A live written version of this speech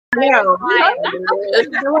No.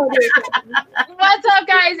 What's up,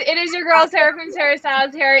 guys? It is your girl, Sarah from Sarah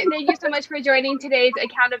Styles here. Thank you so much for joining today's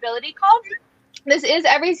accountability call. This is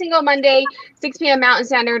every single Monday, 6 p.m. Mountain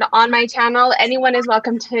Standard on my channel. Anyone is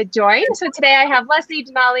welcome to join. So today I have Leslie,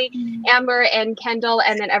 Denali, Amber, and Kendall,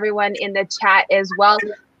 and then everyone in the chat as well.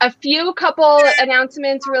 A couple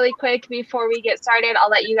announcements really quick before we get started. I'll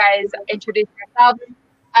let you guys introduce yourselves.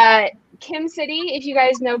 Kim City, if you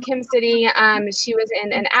guys know Kim City, she was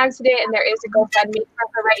in an accident and there is a GoFundMe for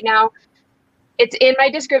her right now. It's in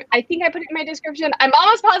my description. I think I put it in my description. I'm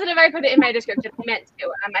almost positive I put it in my description. I meant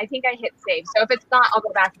to. I think I hit save. So if it's not, I'll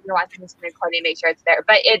go back if you're watching this recording, make sure it's there.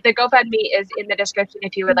 But the GoFundMe is in the description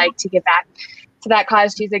if you would like to give back to that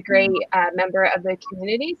cause. She's a great member of the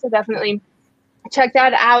community. So definitely check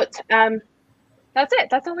that out. That's it.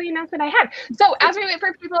 That's the only announcement I had. So as we wait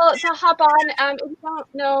for people to hop on, if you don't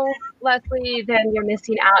know Leslie, then you're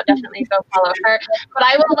missing out. Definitely go follow her. But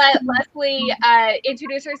I will let Leslie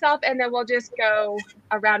introduce herself, and then we'll just go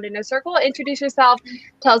around in a circle. Introduce yourself.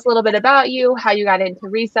 Tell us a little bit about you, how you got into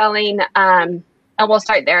reselling, and we'll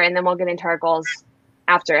start there, and then we'll get into our goals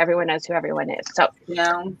after everyone knows who everyone is. So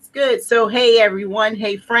Sounds good. So, hey, everyone.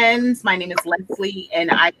 Hey, friends. My name is Leslie,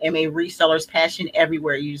 and I am a reseller's passion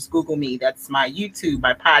everywhere. You just Google me. That's my YouTube,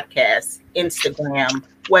 my podcast, Instagram,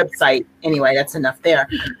 website. Anyway, that's enough there.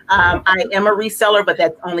 I am a reseller, but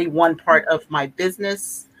that's only one part of my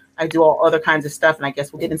business. I do all other kinds of stuff, and I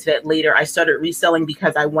guess we'll get into that later. I started reselling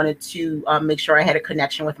because I wanted to make sure I had a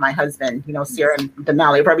connection with my husband. You know, Sarah and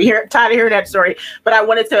Denali are probably tired of hearing that story, but I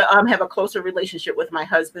wanted to have a closer relationship with my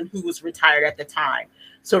husband, who was retired at the time.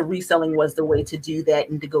 So reselling was the way to do that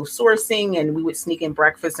and to go sourcing, and we would sneak in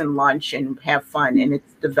breakfast and lunch and have fun, and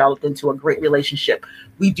it's developed into a great relationship.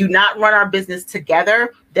 We do not run our business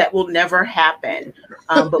together. That will never happen.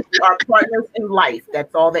 But we are partners in life.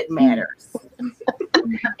 That's all that matters.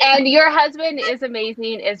 And your husband is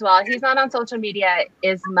amazing as well. He's not on social media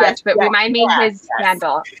as much, but remind me his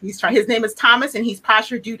handle. His name is Thomas, and he's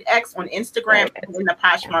Posture Dude X on Instagram and in the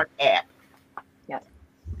Poshmark app. Yes.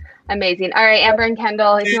 Amazing. All right, Amber and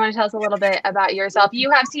Kendall, if you want to tell us a little bit about yourself. You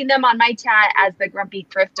have seen them on my chat as the Grumpy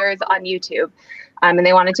Thrifters on YouTube, and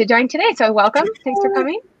they wanted to join today. So welcome. Thanks for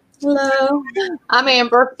coming. Hello, I'm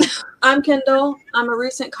Amber. I'm Kendall. I'm a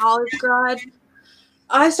recent college grad.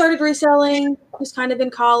 I started reselling just kind of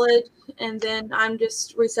in college, and then I'm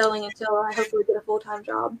just reselling until I hopefully get a full-time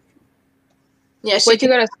job. Yeah, what'd you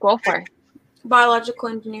go to school for? Biological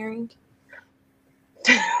engineering.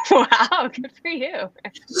 Wow, good for you.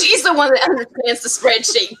 She's the one that understands the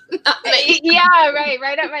spreadsheet. Not me. Yeah,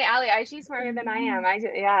 right up my alley. She's smarter than I am.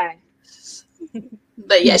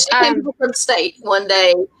 But yeah, she came from state one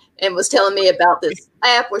day and was telling me about this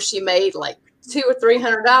app where she made like $200 or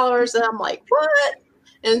 $300, and I'm like, what?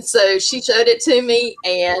 And so she showed it to me,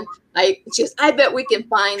 and I bet we can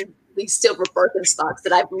find these silver Birkenstocks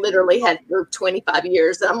that I've literally had for 25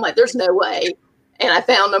 years. And I'm like, there's no way. And I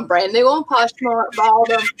found them brand new on Poshmark, bought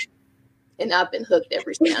them, and I've been hooked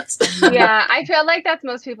ever since. Yeah, I feel like that's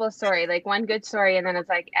most people's story. Like one good story, and then it's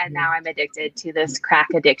like, and now I'm addicted to this crack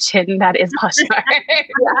addiction that is Poshmark.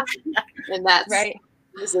 Yeah. And that's right.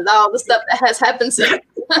 This is all the stuff that has happened since.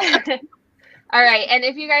 All right. And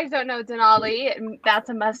if you guys don't know Denali, that's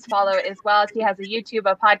a must follow as well. She has a YouTube,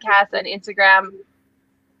 a podcast, an Instagram.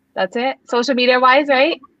 That's it. Social media wise,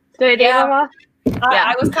 right? Did I do them all?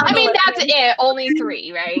 Yeah. I mean, that's it. Only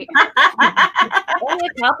 3, right? Only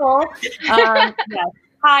a couple. Yes.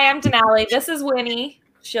 Hi, I'm Denali. This is Winnie.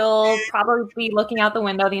 She'll probably be looking out the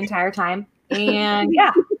window the entire time. And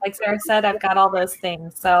yeah, like Sarah said, I've got all those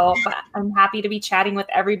things. So but I'm happy to be chatting with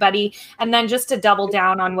everybody. And then just to double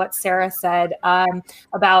down on what Sarah said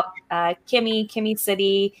about Kimmy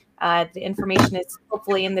City, the information is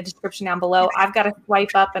hopefully in the description down below. I've got to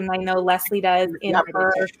swipe up, and I know Leslie does in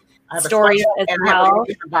her story as well.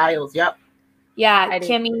 Bios. Yep. Yeah,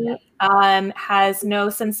 Kimmy has no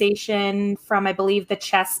sensation from, I believe, the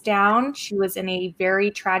chest down. She was in a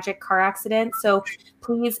very tragic car accident. So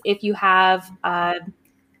please, if you have $1,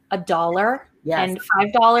 and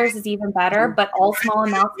 $5 is even better, but all small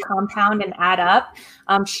amounts compound and add up.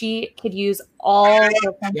 She could use all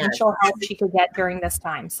the financial help she could get during this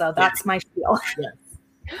time. So that's my spiel. Yes.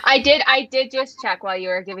 I did just check while you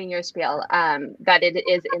were giving your spiel that it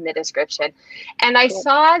is in the description. And I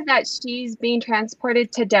saw that she's being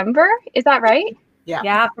transported to Denver. Is that right?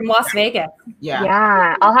 Yeah, from Las Vegas.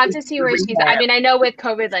 Yeah. I'll have to see where she's at. I mean, I know with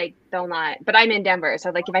COVID, like, they'll not, but I'm in Denver.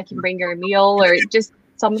 So, like, if I can bring her a meal or just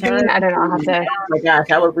something, I don't know. I'll have to. Oh my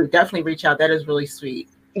gosh, I would definitely reach out. That is really sweet.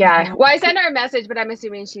 Yeah. Well, I sent her a message, but I'm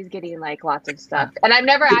assuming she's getting like lots of stuff. And I've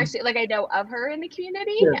never actually like I know of her in the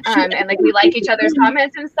community, and like we like each other's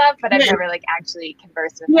comments and stuff, but I've never like actually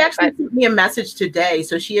conversed with She her. actually sent me a message today,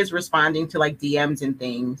 so she is responding to like DMs and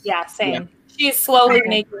things. Yeah, same. She's slowly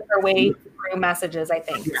making her way through messages, I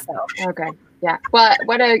think. So Okay. Yeah. Well,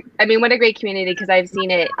 what a great community, because I've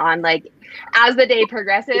seen it on like as the day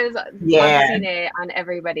progresses. Yeah. I've seen it on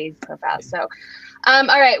everybody's profile. So, all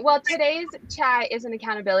right. Well, today's chat is an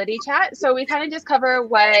accountability chat. So we kind of just cover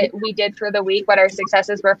what we did for the week, what our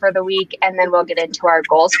successes were for the week, and then we'll get into our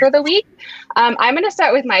goals for the week. I'm going to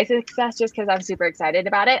start with my success just because I'm super excited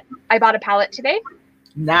about it. I bought a pallet today.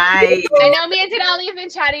 Nice. I know me and Denali have been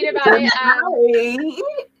chatting about it.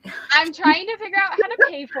 I'm trying to figure out how to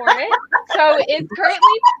pay for it. So it's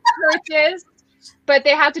currently purchased, but they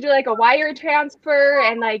have to do like a wire transfer,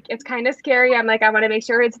 and like it's kind of scary. I'm like, I want to make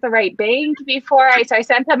sure it's the right bank before so I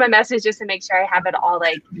sent them a message just to make sure I have it all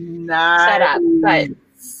like set up. But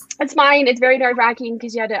it's fine. It's very nerve-wracking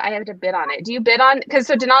because I have to bid on it. Do you bid on? Because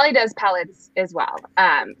so Denali does pallets as well.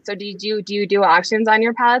 So do you do auctions on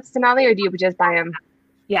your pallets, Denali, or do you just buy them?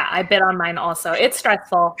 yeah, I bid on mine also. It's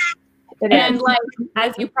stressful. And like,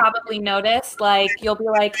 as you probably noticed, like you'll be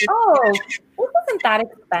like, oh, this isn't that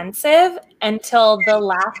expensive until the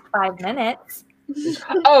last 5 minutes.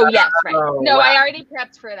 Oh, yes, right. Oh, No, wow. I already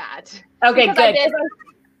prepped for that. Okay, Because good.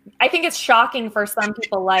 I think it's shocking for some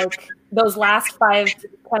people, like those last 5-10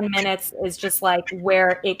 minutes is just like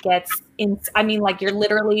where it gets in. I mean, like you're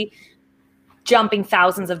literally jumping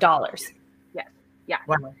thousands of dollars. Yeah.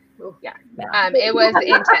 Wow. Yeah. It was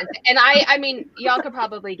intense. And I mean, y'all could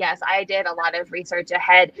probably guess, I did a lot of research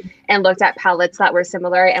ahead and looked at pallets that were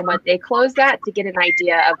similar and what they closed at to get an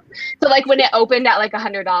idea of. So like when it opened at like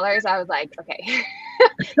 $100, I was like, okay,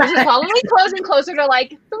 this is probably closing closer to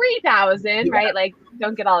like 3,000, right? Like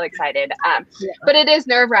don't get all excited. But it is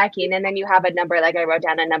nerve wracking. And then you have a number, like I wrote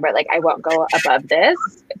down a number, like I won't go above this,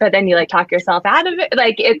 but then you like talk yourself out of it.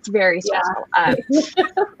 Like it's very stressful.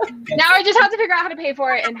 Now I just have to figure out how to pay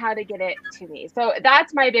for it and how to get it to me. So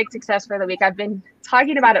that's my big success for the week. I've been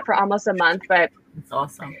talking about it for almost a month, but It's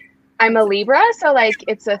awesome. I'm a Libra, so like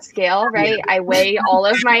it's a scale, right? I weigh all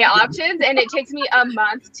of my options, and it takes me a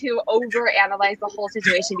month to overanalyze the whole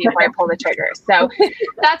situation before I pull the trigger. So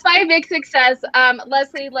that's my big success.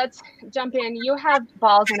 Leslie, let's jump in. You have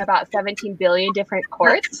balls in about 17 billion different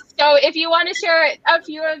courts. So if you want to share a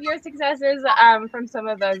few of your successes from some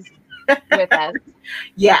of those with us.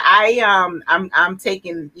 Yeah, I'm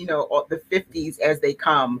taking, all the 50s as they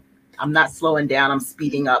come. I'm not slowing down. I'm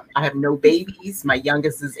speeding up. I have no babies. My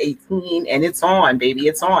youngest is 18 and it's on, baby.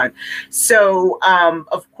 It's on. So,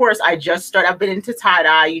 of course, I've been into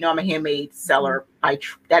tie-dye. I'm a handmade seller.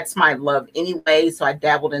 That's my love anyway. So I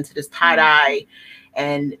dabbled into this tie-dye,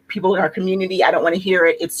 and people in our community, I don't want to hear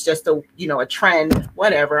it. It's just a trend,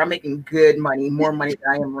 whatever. I'm making good money, more money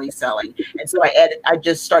than I am reselling. And so I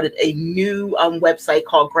just started a new website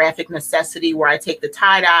called Graphic Necessity, where I take the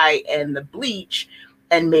tie-dye and the bleach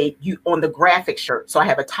and made you on the graphic shirt. So I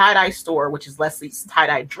have a tie-dye store, which is Leslie's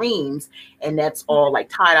Tie-Dye Dreams. And that's all like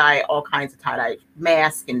tie-dye, all kinds of tie-dye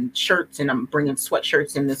masks and shirts. And I'm bringing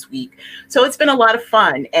sweatshirts in this week. So it's been a lot of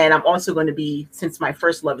fun. And I'm also going to be, since my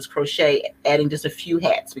first love is crochet, adding just a few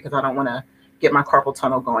hats because I don't want to get my carpal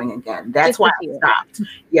tunnel going again. That's why I stopped.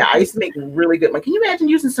 Yeah, I used to make really good money. Can you imagine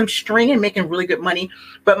using some string and making really good money?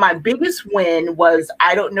 But my biggest win was,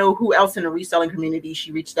 I don't know who else in the reselling community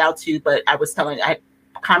she reached out to, but I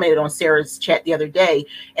commented on Sarah's chat the other day,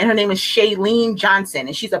 and her name is Shailene Johnson,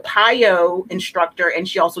 and she's a PiYo instructor, and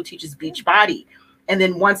she also teaches Beachbody. And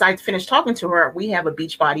then once I finished talking to her, we have a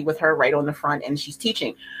Beachbody with her right on the front, and she's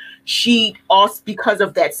teaching. She also, because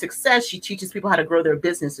of that success, she teaches people how to grow their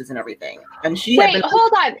businesses and everything. And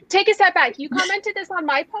hold on, take a step back. You commented this on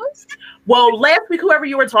my post? Well, last week, whoever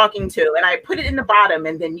you were talking to, and I put it in the bottom,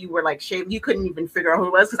 and then you were like, Shay, you couldn't even figure out who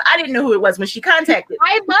it was because I didn't know who it was when she contacted.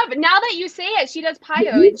 I love it. Now that you say it, she does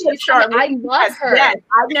PiYo, and I love her. Yes,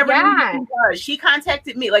 I've never knew who she was. She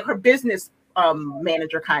contacted me, like her business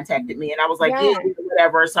manager contacted me, and I was like, yeah,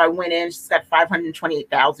 whatever. So I went in. She's got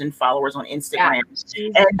 528,000 followers on Instagram,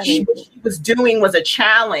 and what she was doing was a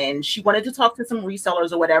challenge. She wanted to talk to some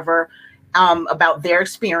resellers or whatever about their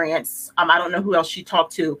experience. I don't know who else she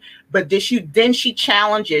talked to, but then she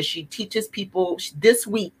challenges. She teaches people. This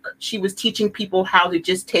week, she was teaching people how to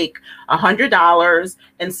just take $100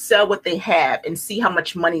 and sell what they have and see how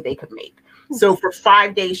much money they could make. So for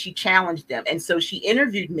 5 days, she challenged them. And so she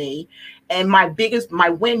interviewed me. And my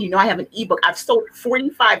win, I have an ebook. I've sold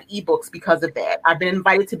 45 ebooks because of that. I've been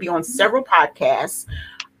invited to be on several podcasts.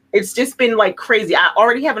 it's just been like crazy. I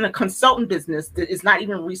already having a consultant business that is not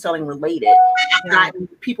even reselling related. Got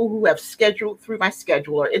people who have scheduled through my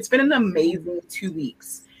scheduler. It's been an amazing 2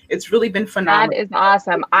 weeks. It's really been phenomenal. That is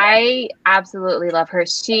awesome. I absolutely love her.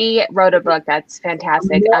 She wrote a book that's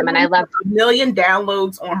fantastic. And I love 1 million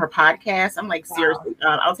downloads on her podcast. I'm like, seriously,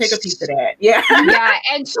 I'll take a piece of that. Yeah. Yeah.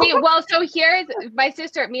 And so here's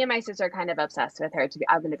me and my sister are kind of obsessed with her.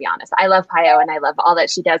 I'm going to be honest. I love Pio and I love all that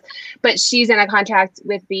she does, but she's in a contract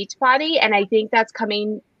with Beachbody. And I think that's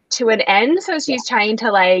coming to an end. So she's trying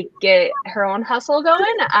to like get her own hustle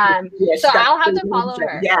going. So I'll have to follow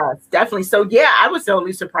her. Yes, definitely. So yeah, I was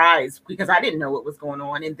totally surprised because I didn't know what was going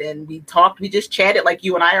on. And then we just chatted like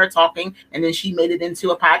you and I are talking. And then she made it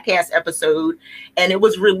into a podcast episode and it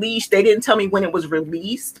was released. They didn't tell me when it was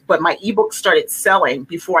released, but my ebook started selling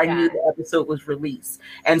before I knew the episode was released.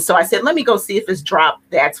 And so I said, let me go see if it's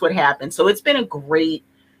dropped. That's what happened. So it's been really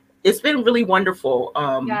wonderful.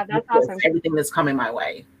 That's awesome. Everything that's coming my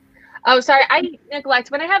way. Oh, sorry. I neglect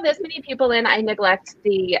when I have this many people in, I neglect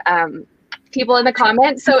the people in the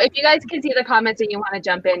comments. So if you guys can see the comments and you want to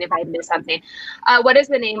jump in if I miss something, what is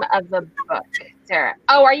the name of the book, Sarah?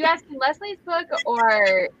 Oh, are you asking Leslie's book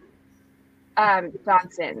or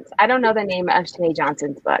Johnson's? I don't know the name of Shanae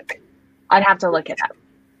Johnson's book. I'd have to look it up.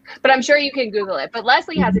 But I'm sure you can Google it. But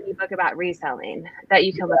Leslie has an ebook about reselling that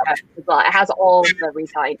you can look up as well. It has all the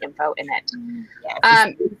reselling info in it.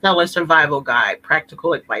 Reseller survival guide,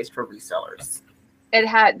 practical advice for resellers. It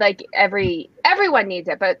had like everyone needs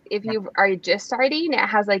it, but if you are just starting, it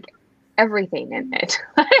has like everything in it.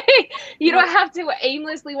 You don't have to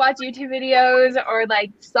aimlessly watch YouTube videos or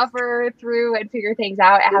like suffer through and figure things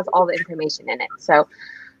out. It has all the information in it. So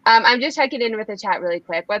I'm just checking in with the chat really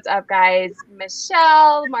quick. What's up, guys?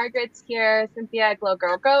 Michelle, Margaret's here. Cynthia, Glow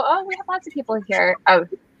Girl Go. Oh, we have lots of people here. Oh,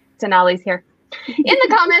 Denali's here. In the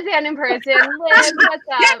comments and in person. Liz, what's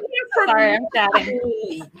up? Sorry, I'm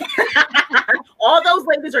chatting. All those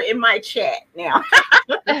ladies are in my chat now.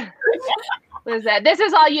 Liz, this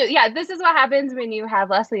is all you. Yeah, this is what happens when you have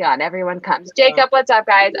Leslie on. Everyone comes. Jacob, what's up,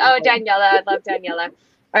 guys? Oh, Daniela. I love Daniela.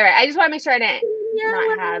 All right, I just want to make sure I didn't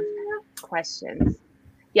not have questions.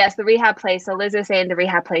 Yes, the rehab place. So Liz is saying the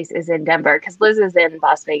rehab place is in Denver because Liz is in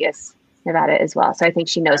Las Vegas, Nevada as well. So I think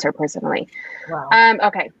she knows her personally. Wow.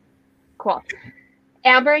 Okay, cool.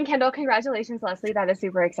 Amber and Kendall, congratulations, Leslie. That is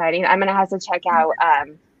super exciting. I'm going to have to check out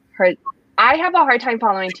her. I have a hard time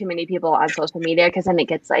following too many people on social media because then it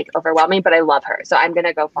gets like overwhelming, but I love her. So I'm going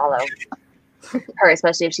to go follow her,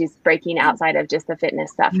 especially if she's breaking outside of just the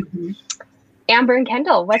fitness stuff. Mm-hmm. Amber and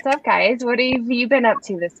Kendall, what's up, guys? What have you been up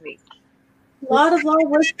to this week? A lot of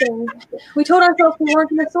lifting. We told ourselves we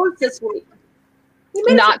weren't going to source this week.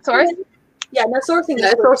 Not source? Yeah, no sourcing.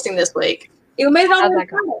 No sourcing this week. We made it all the way.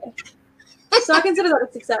 So I consider that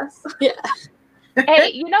a success. Yeah.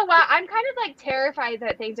 Hey, you know what? I'm kind of like terrified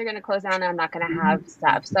that things are going to close down and I'm not going to have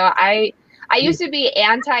stuff. So I used to be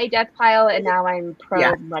anti-death pile and now I'm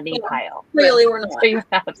pro-money pile. Really, we're not. So you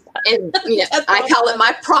have stuff. And I call it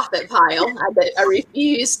my profit pile. I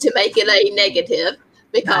refuse to make it a negative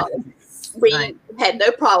because we had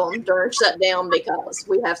no problem during shutdown because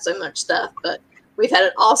we have so much stuff. But we've had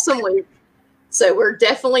an awesome week. So we're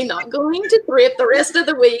definitely not going to thrift the rest of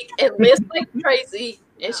the week and list like crazy.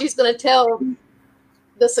 And she's going to tell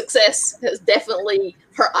the success is definitely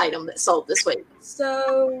her item that sold this week.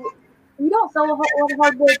 So we don't sell a whole lot of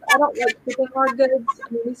hard goods. I don't like shipping hard goods.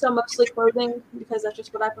 I mean, we sell mostly clothing because that's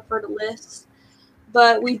just what I prefer to list.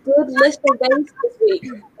 But we did list a vase this week.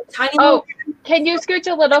 Can you scooch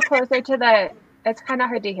a little closer to the? It's kind of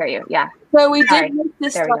hard to hear you. Yeah. So we did list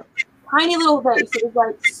this tiny little vase. It was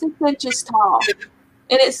like 6 inches tall,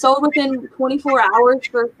 and it sold within 24 hours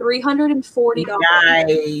for $340.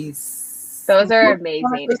 Nice. Those are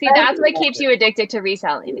amazing. See, that's what keeps you addicted to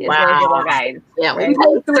reselling. Is those little guys. Yeah, we paid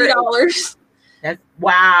 $3.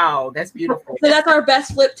 That's beautiful. So that's our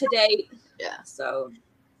best flip to date. Yeah. So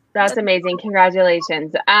that's amazing.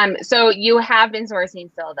 Congratulations. So you have been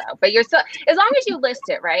sourcing still though, but you're still, as long as you list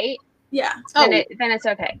it, right? Yeah. Then it's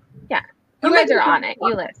okay. Yeah. You guys are on it.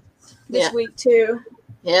 You list. This week too.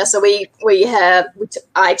 Yeah, so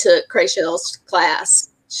I took Crayshell's class.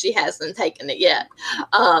 She hasn't taken it yet.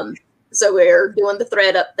 So we're doing the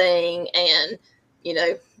thread up thing and,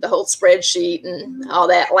 the whole spreadsheet and all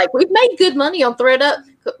that. Like, we've made good money on thread up,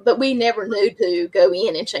 but we never knew to go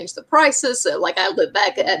in and change the prices. So, like, I look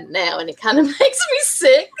back at it now and it kind of makes me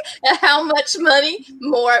sick at how much money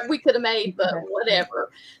more we could have made, but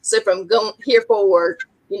whatever. So from going here forward,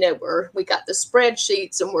 we got the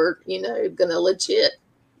spreadsheets and we're, going to legit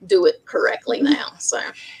do it correctly now. So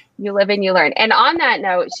You live and you learn. And on that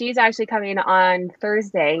note, she's actually coming on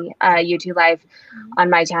Thursday, YouTube Live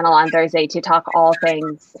on my channel on Thursday to talk all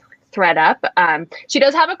things ThreadUp. She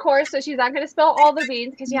does have a course, so she's not going to spill all the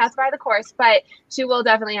beans because she has to buy the course, but she will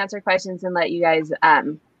definitely answer questions and let you guys,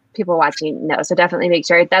 people watching, know. So definitely make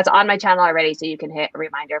sure that's on my channel already, so you can hit a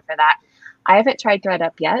reminder for that. I haven't tried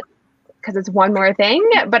ThreadUp yet because it's one more thing,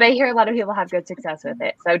 but I hear a lot of people have good success with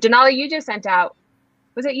it. So Denali, you just sent out,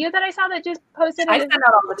 was it you that I saw that just posted it? I send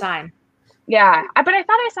out all the time. Yeah, but I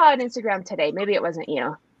thought I saw it on Instagram today. Maybe it wasn't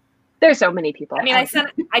you. There's so many people. I mean, I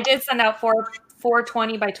did send out four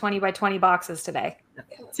 20 by 20 by 20 boxes today.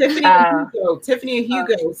 Tiffany and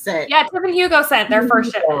Hugo sent. Yeah, Tiffany and Hugo sent their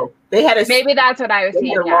first shipment. They had a maybe that's what I was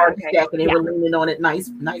seeing. a large stack, and they were leaning on it. Nice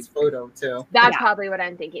photo too. That's probably what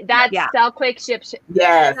I'm thinking. That's sell quick, ship.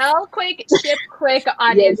 Yes. Sell quick, ship quick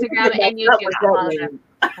on Instagram and YouTube.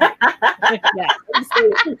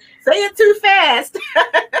 Say it too fast.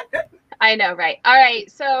 I know, right? All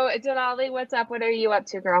right. So Denali, what's up? What are you up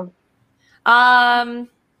to, girl?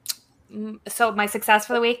 So my success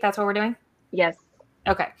for the week, that's what we're doing? Yes.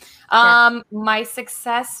 Okay. My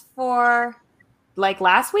success for like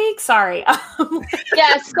last week? Sorry.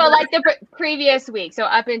 Yes. So like the previous week. So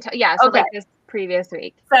up until, so like this previous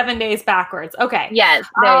week. 7 days backwards. Okay. Yes.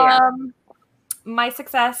 There you are. My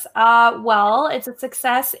success, well, it's a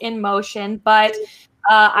success in motion, but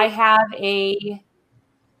I have a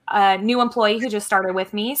new employee who just started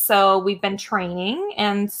with me. So we've been training.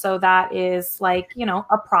 And so that is like,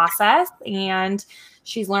 a process, and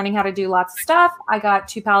she's learning how to do lots of stuff. I got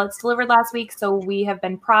 2 pallets delivered last week. So we have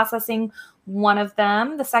been processing one of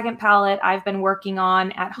them. The second pallet I've been working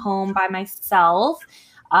on at home by myself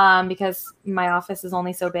because my office is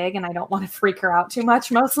only so big and I don't want to freak her out too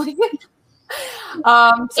much mostly.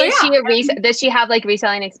 Does she have like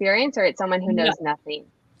reselling experience, or it's someone who knows nothing?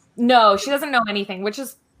 No, she doesn't know anything, which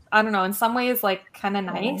is, I don't know, in some ways like kind of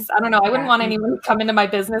nice. I don't know. I wouldn't want anyone to come into my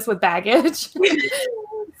business with baggage.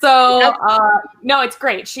 So no, it's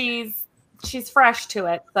great. She's fresh to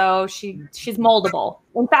it. So she's moldable.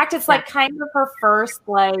 In fact, it's like kind of her first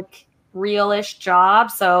like real-ish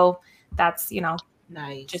job. So that's,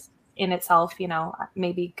 nice. Just in itself,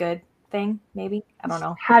 maybe good thing, maybe. I don't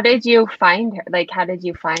know. How did you find her? Like, how did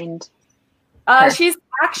you find her? She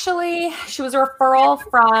was a referral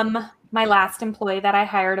from my last employee that I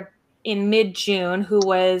hired in mid-June, who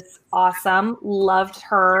was awesome. Loved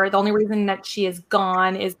her. The only reason that she is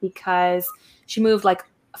gone is because she moved like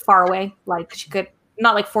far away. Like she could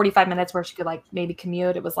not like 45 minutes where she could like maybe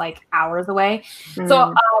commute. It was like hours away.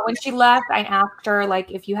 So when she left, I asked her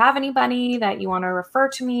like, if you have anybody that you want to refer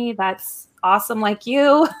to me, that's awesome. Like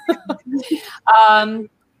you.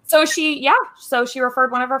 So she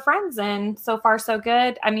referred one of her friends, and so far so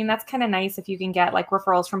good. I mean, that's kind of nice if you can get like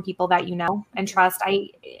referrals from people that you know and trust.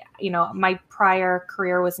 My prior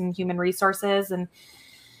career was in human resources, and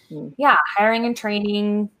hiring and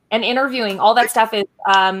training and interviewing, all that stuff is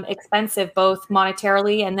expensive, both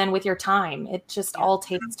monetarily and then with your time. It just all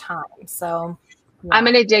takes time. So I'm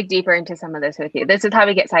going to dig deeper into some of this with you. This is how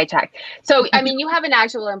we get sidetracked. So, I mean, you have an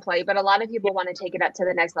actual employee, but a lot of people want to take it up to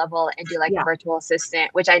the next level and do like a virtual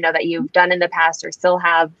assistant, which I know that you've done in the past or still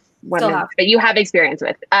have, but you have experience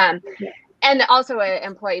with. And also an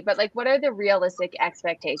employee. But like, what are the realistic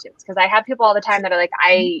expectations? Because I have people all the time that are like,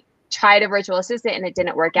 I tried a virtual assistant and it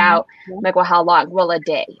didn't work out. I'm like, well, how long? Well, a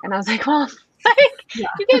day. And I was like, well, you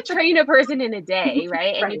can't train a person in a day,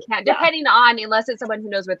 right? And you can't, depending on, unless it's someone who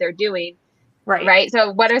knows what they're doing. Right.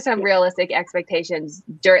 So what are some realistic expectations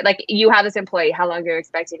during, like, you have this employee, how long are you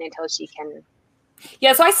expecting until she can?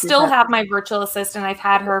 Yeah. So I still have my virtual assistant. I've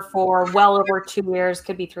had her for well over 2 years,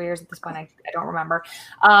 could be 3 years at this point. I don't remember.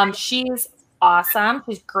 She's awesome.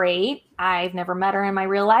 She's great. I've never met her in my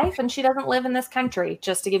real life, and she doesn't live in this country,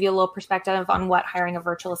 just to give you a little perspective on what hiring a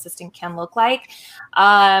virtual assistant can look like.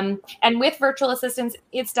 And with virtual assistants,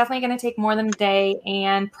 it's definitely going to take more than a day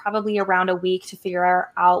and probably around a week to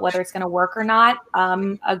figure out whether it's going to work or not.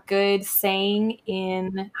 A good saying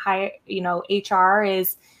in HR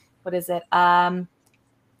is, what is it? Hire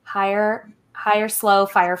slow,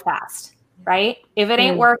 fire fast. Right? If it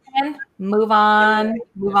ain't working, move on.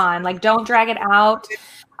 Like, don't drag it out.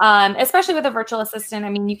 Especially with a virtual assistant. I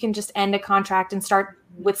mean, you can just end a contract and start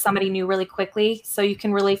with somebody new really quickly. So you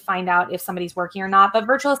can really find out if somebody's working or not. But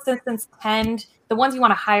virtual assistants the ones you want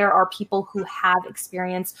to hire are people who have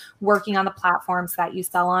experience working on the platforms that you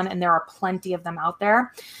sell on. And there are plenty of them out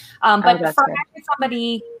there. But for hiring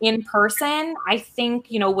somebody in person, I think,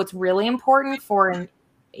 what's really important for an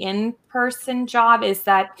in-person job is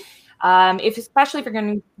that especially if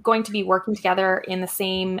you're going to be working together in the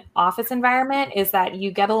same office environment, is that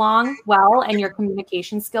you get along well and your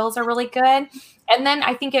communication skills are really good. And then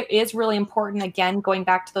I think it is really important, again, going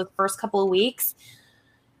back to those first couple of weeks,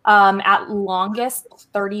 at longest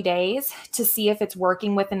 30 days, to see if it's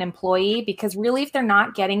working with an employee, because really if they're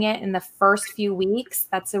not getting it in the first few weeks,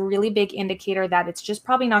 that's a really big indicator that it's just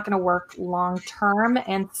probably not going to work long term.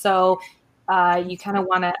 And so you kind of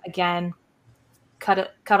want to, again,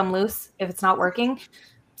 cut them loose if it's not working.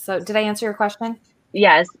 So did I answer your question?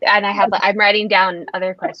 Yes. And I'm writing down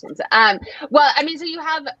other questions. Well, I mean, so you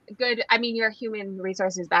have your human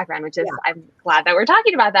resources background, which is, I'm glad that we're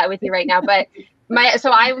talking about that with you right now. But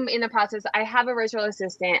so I'm in the process. I have a virtual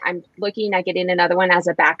assistant. I'm looking at getting another one as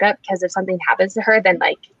a backup, because if something happens to her, then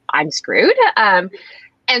like I'm screwed.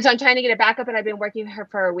 And so I'm trying to get a backup, and I've been working with her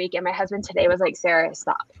for a week. And my husband today was like, Sarah,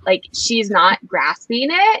 stop. Like, she's not grasping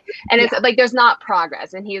it. And it's like, there's not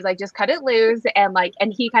progress. And he's like, just cut it loose.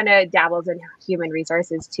 And he kind of dabbles in human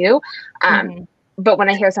resources too. But when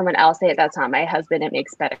I hear someone else say it, that's not my husband, it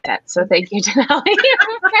makes better sense. So thank you, Janelle.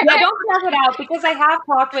 Yeah, don't call it out, because I have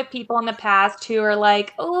talked with people in the past who are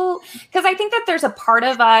like, oh, because I think that there's a part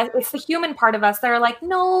of us, it's the human part of us that are like,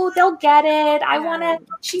 no, they'll get it. I want to,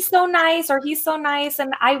 she's so nice, or he's so nice,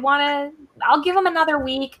 and I'll give him another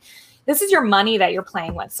week. This is your money that you're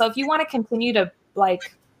playing with. So if you want to continue to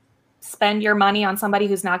like spend your money on somebody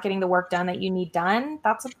who's not getting the work done that you need done,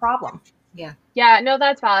 that's a problem. Yeah, no,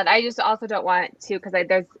 that's valid. I just also don't want to, because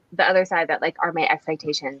there's the other side that like, are my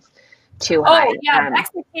expectations too high? Oh yeah,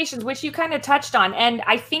 expectations, which you kind of touched on. And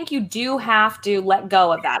I think you do have to let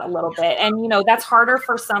go of that a little bit. And, that's harder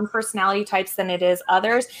for some personality types than it is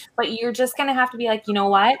others, but you're just going to have to be like, you know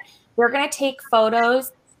what? They're going to take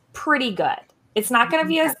photos pretty good. It's not going to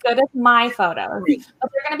be as good as my photos,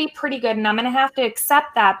 but they're going to be pretty good. And I'm going to have to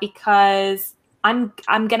accept that, because I'm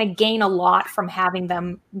going to gain a lot from having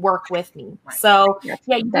them work with me. Right. So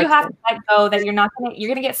you do have to let go that you're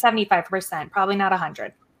going to get 75%, probably not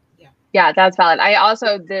 100. Yeah, that's valid. I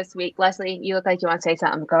also this week, Leslie, you look like you want to say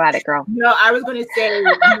something. Go at it, girl. No, I was going to say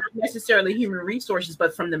not necessarily human resources,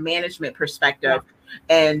 but from the management perspective.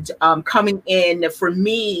 And coming in for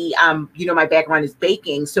me, my background is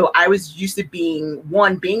baking. So I was used to being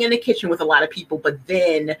in the kitchen with a lot of people. But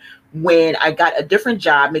then when I got a different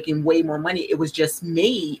job making way more money, it was just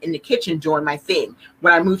me in the kitchen doing my thing.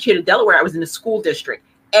 When I moved here to Delaware, I was in the school district.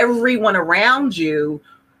 Everyone around you,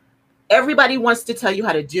 everybody wants to tell you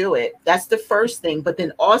how to do it. That's the first thing. But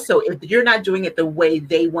then also, if you're not doing it the way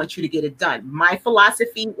they want you to get it done, my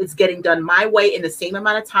philosophy is getting done my way in the same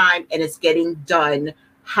amount of time, and it's getting done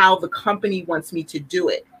how the company wants me to do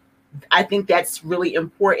it. I think that's really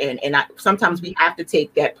important. And sometimes we have to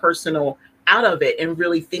take that personal out of it and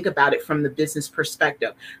really think about it from the business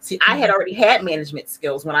perspective. See, I had already had management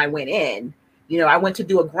skills when I went in. I went to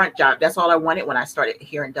do a grunt job. That's all I wanted when I started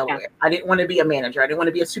here in Delaware. I didn't want to be a manager. I didn't want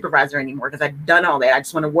to be a supervisor anymore, because I'd done all that. I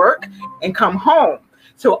just want to work and come home.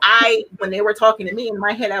 So when they were talking to me, in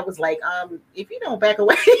my head, I was like, if you don't back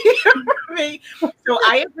away from me. So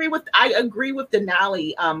I agree with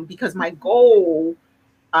Denali, because my goal,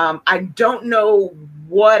 I don't know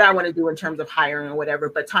what I want to do in terms of hiring or whatever,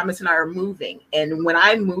 but Thomas and I are moving. And when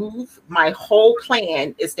I move, my whole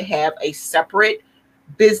plan is to have a separate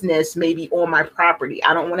business maybe on my property.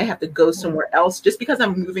 I don't want to have to go somewhere else, just because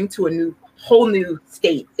I'm moving to a whole new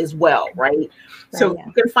state as well, right? So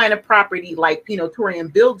you can find a property like, Tori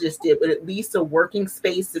and Bill just did, but at least a working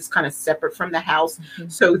space that's kind of separate from the house.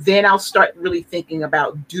 So then I'll start really thinking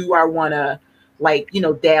about, do I want to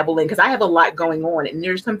dabble in, because I have a lot going on, and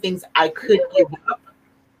there's some things I could give up,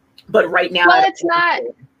 but right now, well, it's not.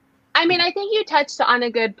 I mean, I think you touched on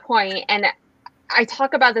a good point, and I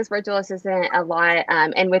talk about this virtual assistant a lot,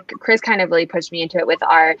 and with Chris kind of really pushed me into it with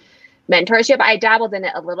our mentorship. I dabbled in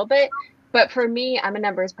it a little bit, but for me, I'm a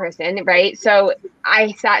numbers person, right? So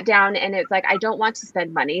I sat down, and it's like, I don't want to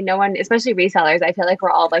spend money. No one, especially resellers, I feel like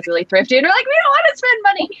we're all like really thrifty, and we're like, we don't want to spend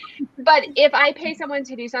money. But if I pay someone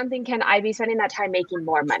to do something, can I be spending that time making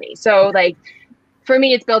more money? So like, for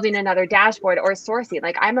me, it's building another dashboard or sourcing.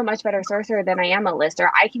 Like, I'm a much better sourcer than I am a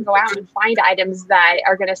lister. I can go out and find items that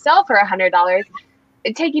are going to sell for $100,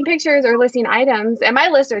 taking pictures or listing items. And my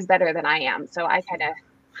lister is better than I am. So I kind of,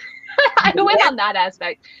 I win on that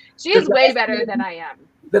aspect. She is way better than I am.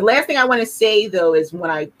 The last thing I want to say, though, is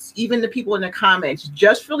even the people in the comments,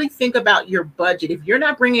 just really think about your budget. If you're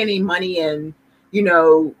not bringing any money in,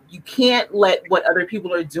 you can't let what other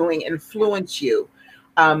people are doing influence you.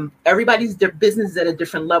 Everybody's business is at a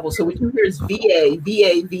different level. So what you hear is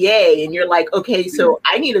VA, and you're like, okay, so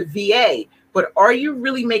I need a VA. but are you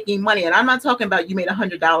really making money? And I'm not talking about you made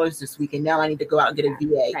 $100 this week and now I need to go out and get a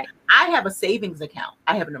VA. Right. I have a savings account.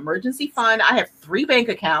 I have an emergency fund. I have 3 bank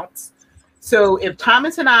accounts. So if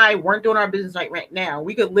Thomas and I weren't doing our business right now,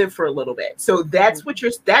 we could live for a little bit. So that's what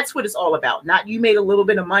it's all about. Not you made a little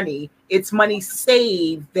bit of money. It's money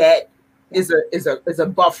saved that is a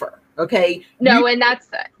buffer. Okay. No, and that's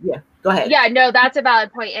yeah. Go ahead. Yeah, no, that's a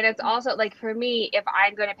valid point. And it's also like for me, if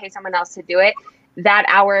I'm going to pay someone else to do it, that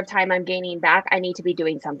hour of time I'm gaining back, I need to be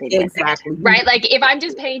doing something exactly with it, right? Like if I'm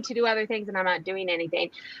just paying to do other things and I'm not doing anything.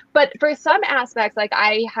 But for some aspects, like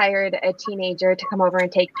I hired a teenager to come over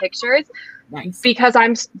and take pictures. Nice. Because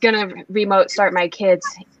I'm gonna remote start my kids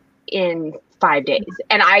in 5 days,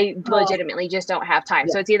 and I legitimately just don't have time.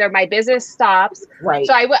 Yeah. So it's either my business stops, right?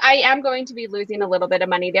 So I am going to be losing a little bit of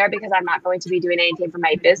money there because I'm not going to be doing anything for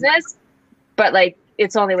my business. But like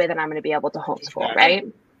it's the only way that I'm going to be able to homeschool, right?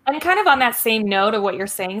 And kind of on that same note of what you're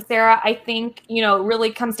saying, Sarah, I think, you know, it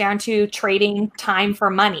really comes down to trading time for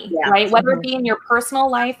money, right? Whether it be in your personal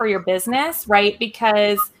life or your business, right?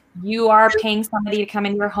 Because you are paying somebody to come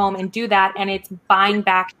into your home and do that. And it's buying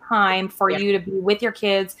back time for you to be with your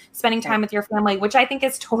kids, spending time with your family, which I think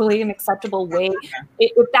is totally an acceptable way.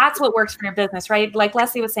 If that's what works for your business, right? Like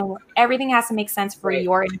Leslie was saying, everything has to make sense for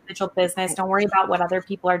your individual business. Don't worry about what other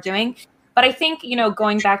people are doing. But I think, you know,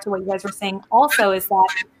 going back to what you guys were saying also is that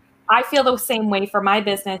I feel the same way for my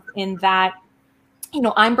business in that, you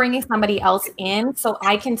know, I'm bringing somebody else in so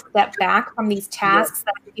I can step back from these tasks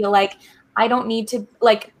that I feel like I don't need to,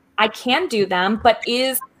 like, I can do them, but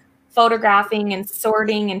is photographing and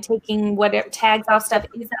sorting and taking whatever tags off stuff,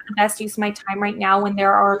 is that the best use of my time right now when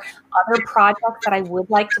there are other projects that I would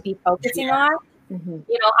like to be focusing on? You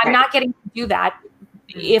know, I'm not getting to do that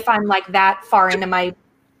if I'm like that far into my,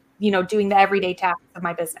 you know, doing the everyday tasks of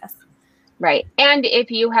my business. Right. And if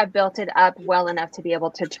you have built it up well enough to be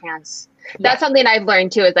able to that's something I've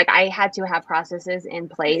learned too, is like I had to have processes in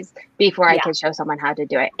place before I could show someone how to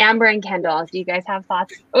do it. Amber and Kendall, do you guys have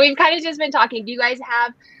thoughts? We've kind of just been talking. Do you guys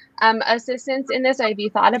have assistance in this? Or have you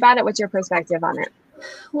thought about it? What's your perspective on it?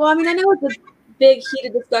 Well, I mean, I know it's a big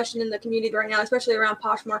heated discussion in the community right now, especially around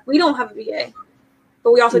Poshmark. We don't have a VA,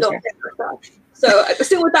 but we also don't pay for stuff. So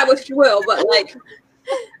assume with that what you will, but like,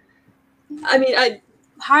 I mean,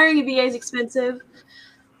 hiring a VA is expensive.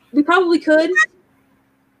 We probably could,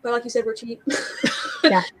 but like you said, we're cheap.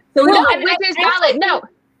 Yeah. So which is valid. No.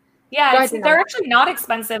 Yeah, they're actually not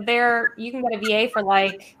expensive. You can get a VA for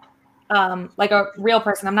like a real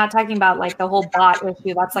person. I'm not talking about like the whole bot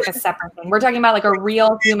issue. That's like a separate thing. We're talking about like a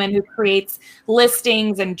real human who creates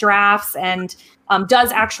listings and drafts and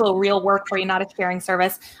does actual real work for you, not a sharing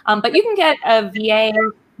service. But you can get a VA.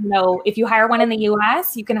 You know, if you hire one in the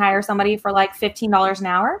US, you can hire somebody for like $15 an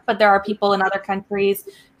hour, but there are people in other countries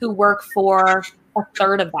who work for a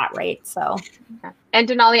third of that rate. So, and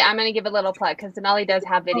Denali, I'm going to give a little plug because Denali does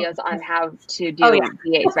have videos on how to do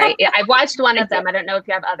VAs, right? I've watched one of them. I don't know if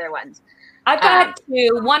you have other ones. I've got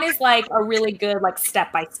 2. One is like a really good, like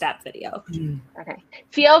step-by-step video. Okay.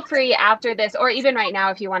 Feel free after this, or even right now,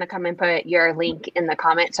 if you want to come and put your link in the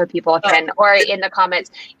comments so people can, or in the comments,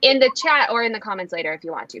 in the chat, or in the comments later if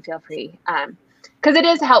you want to, feel free. Because it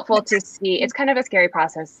is helpful to see. It's kind of a scary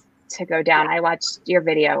process to go down. I watched your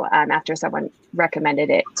video after someone recommended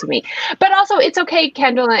it to me. But also, it's okay,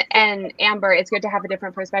 Kendall and Amber, it's good to have a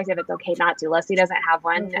different perspective. It's okay not to. Leslie doesn't have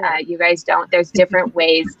one. You guys don't. There's different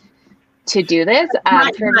ways to do this.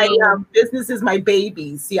 My business is my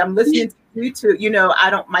baby. See, I'm listening to you too. You know,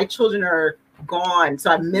 my children are gone.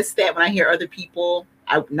 So I miss that when I hear other people,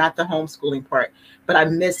 not the homeschooling part, but I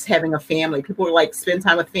miss having a family. People are like, spend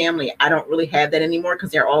time with family. I don't really have that anymore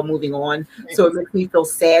because they're all moving on. So it makes me feel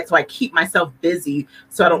sad. So I keep myself busy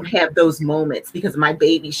so I don't have those moments because my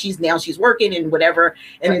baby, she's working and whatever.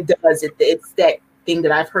 And it's that thing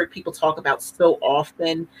that I've heard people talk about so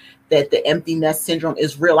often, that the empty nest syndrome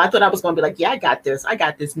is real. I thought I was going to be like, yeah, I got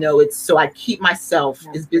this. No, it's so I keep myself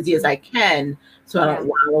as busy as I can so I don't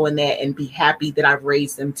wallow in that and be happy that I've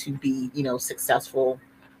raised them to be, you know, successful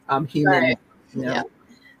human. Right. You know? Yeah.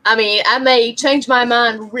 I mean, I may change my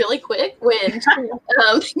mind really quick when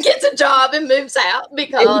gets a job and moves out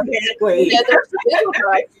because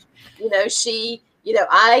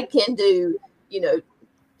I can do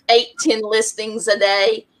 8-10 listings a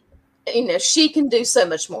day. You know, she can do so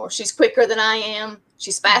much more. She's quicker than I am.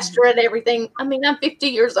 She's faster at everything. I mean, I'm 50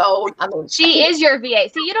 years old. I mean, she is your VA.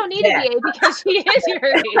 See, you don't need a VA because she is your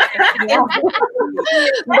VA.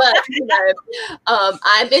 But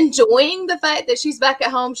I'm enjoying the fact that she's back at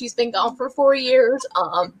home. She's been gone for 4 years.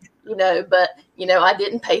 But I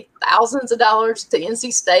didn't pay thousands of dollars to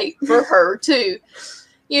NC State for her to,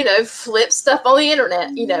 flip stuff on the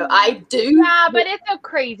internet. I do. Yeah, but it's a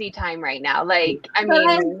crazy time right now. Like, I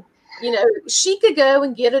mean, she could go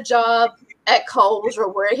and get a job at Kohl's or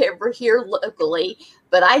wherever here locally.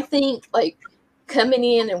 But I think like coming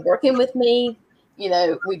in and working with me,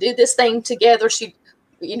 we do this thing together. She,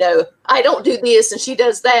 I don't do this and she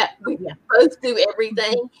does that. We both do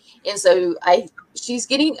everything. And so she's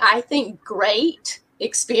getting, I think, great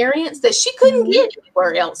experience that she couldn't get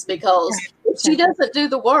anywhere else, because if she doesn't do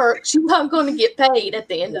the work, she's not going to get paid at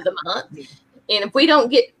the end of the month. And if we don't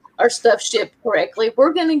get our stuff shipped correctly,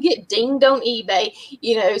 we're going to get dinged on eBay,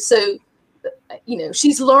 so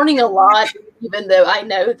she's learning a lot, even though I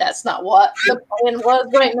know that's not what the plan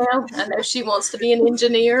was right now. I know she wants to be an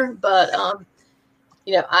engineer, but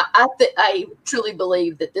I truly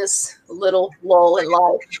believe that this little lull in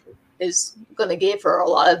life is going to give her a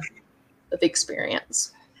lot of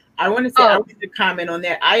experience. I want to say, I want to comment on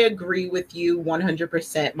that. I agree with you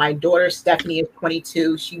 100%. My daughter, Stephanie, is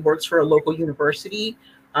 22. She works for a local university.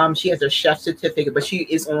 She has a chef certificate, but she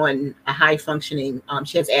is on a high functioning,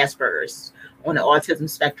 she has Asperger's on the autism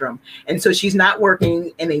spectrum. And so she's not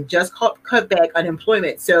working, and they just cut back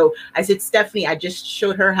unemployment. So I said, Stephanie, I just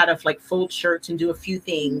showed her how to like fold shirts and do a few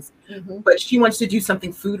things, but she wants to do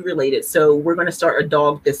something food related. So we're going to start a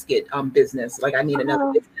dog biscuit business. Like I need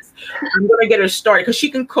another business. I'm going to get her started because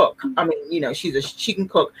she can cook. I mean, she can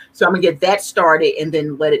cook. So I'm gonna get that started and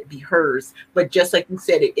then let it be hers. But just like you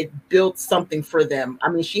said, it built something for them. I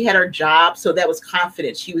mean, she had her job, so that was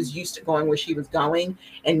confident. She was used to going where she was going,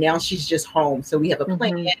 and now she's just home. So we have a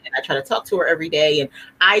plan, and I try to talk to her every day. And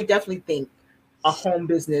I definitely think a home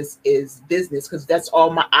business is business, because that's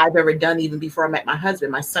all I've ever done. Even before I met my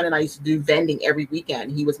husband, my son and I used to do vending every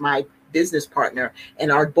weekend. He was my business partner,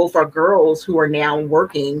 and both our girls who are now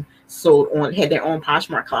working had their own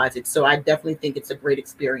Poshmark closets. So I definitely think it's a great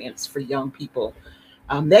experience for young people.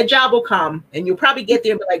 That job will come, and you'll probably get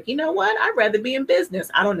there and be like, you know what, I'd rather be in business.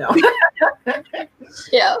 I don't know.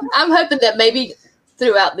 Yeah, I'm hoping that maybe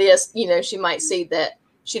throughout this, she might see that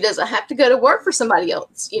she doesn't have to go to work for somebody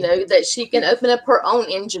else, that she can open up her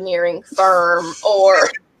own engineering firm or...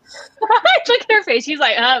 Look at her face. She's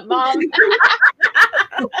like, Mom. With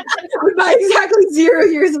my exactly 0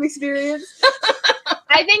 years of experience.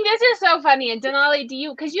 I think this is so funny. And Denali,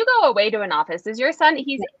 because you go away to an office. Is your son,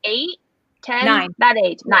 he's 8, 10? 9. That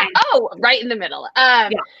age. 9. Oh, right in the middle.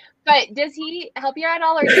 But does he help you at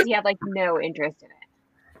all, or does he have like no interest in it?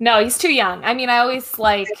 No, he's too young. I mean, I always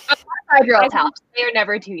like 5-year-olds help. They are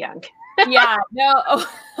never too young. Yeah, no.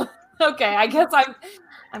 Okay, I guess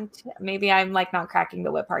maybe I'm like not cracking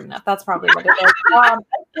the whip hard enough. That's probably what it is. I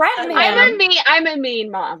threaten him. I'm a mean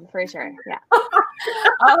mom for sure. Yeah.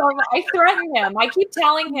 I threaten him. I keep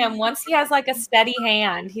telling him once he has like a steady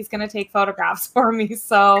hand, he's gonna take photographs for me.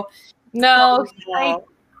 So no,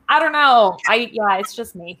 I don't know. It's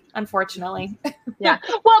just me, unfortunately. Yeah.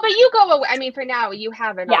 Well, but you go away. I mean, for now you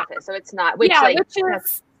have an office, so it's not. Which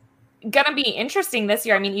is gonna be interesting this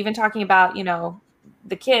year. I mean, even talking about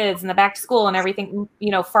the kids and the back to school and everything,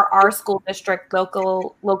 for our school district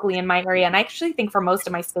locally in my area. And I actually think for most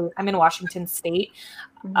of my state, I'm in Washington State.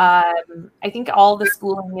 I think all the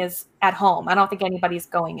schooling is at home. I don't think anybody's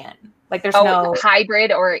going in. Like there's no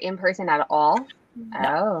hybrid or in person at all.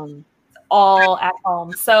 No. It's all at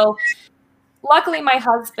home. So luckily my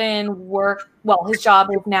husband his job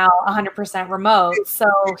is now 100% remote. So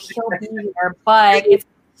he'll be here, but it's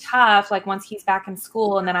tough. Like once he's back in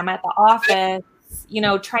school and then I'm at the office,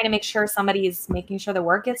 trying to make sure somebody's making sure the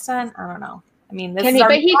work gets done. I don't know. I mean,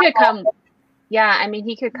 he could come. Yeah, I mean,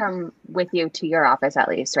 he could come with you to your office at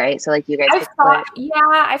least, right? So like you guys.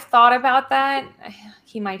 I've thought about that.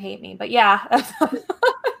 He might hate me, but yeah.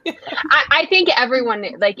 I think everyone,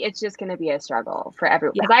 like, it's just going to be a struggle for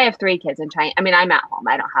everyone. Because I have 3 kids and I'm at home.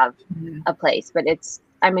 I don't have a place, but it's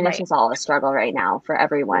just all a struggle right now for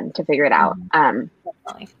everyone to figure it out.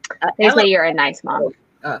 They say you're a nice mom.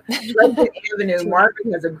 Avenue.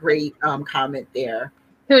 Margaret has a great comment there.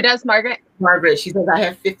 Who does, Margaret? Margaret. She says, I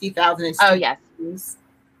have 50,000 in student yes.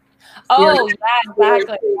 Oh, yeah,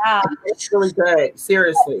 exactly. Yeah. It's really good.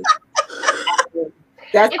 Seriously.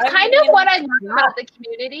 It's kind of what I love about the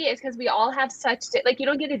community is because we all have such, you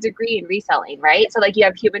don't get a degree in reselling, right? So like you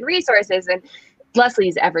have human resources and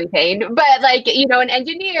Leslie's everything, but an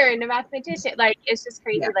engineer and a mathematician, it's just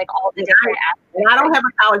crazy, all the different aspects. And I don't have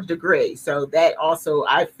a college degree, so that also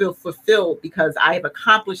I feel fulfilled because I have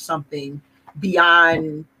accomplished something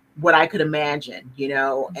beyond what I could imagine,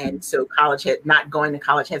 and so not going to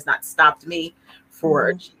college has not stopped me for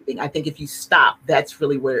achieving. I think if you stop, that's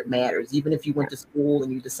really where it matters. Even if you went to school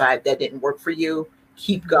and you decide that didn't work for you,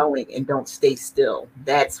 keep going and don't stay still.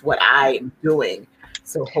 That's what I am doing.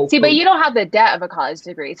 So hopefully. See, but you don't have the debt of a college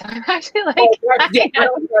degree, so I'm actually like,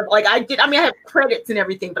 I have credits and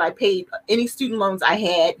everything, but I paid any student loans I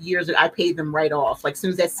had years ago. I paid them right off. Like as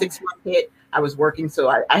soon as that 6 month hit, I was working, so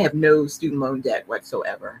I have no student loan debt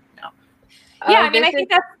whatsoever. No. Yeah, I mean,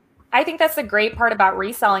 I think that's the great part about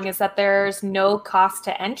reselling is that there's no cost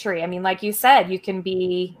to entry. I mean, like you said, you can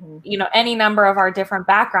be, any number of our different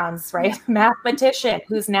backgrounds, right? Mathematician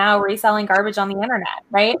who's now reselling garbage on the internet,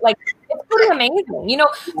 right? Like it's pretty amazing.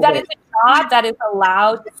 That is a job that has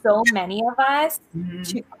allowed so many of us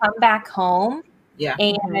to come back home. Yeah.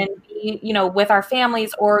 And be, with our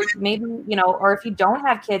families, or maybe, or if you don't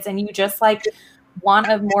have kids and you just like want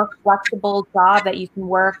a more flexible job that you can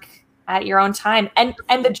work at your own time, and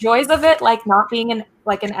the joys of it, like not being an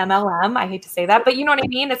MLM. I hate to say that, but you know what I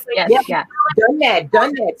mean. It's like,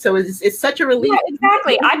 done that. So it's such a relief. Yeah,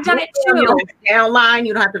 exactly. I've done it too. Downline,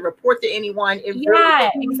 you don't have to report to anyone.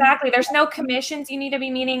 Exactly. There's no commissions you need to be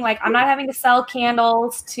meeting. Like I'm not having to sell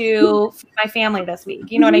candles to feed my family this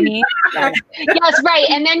week. You know what I mean? Yes, right.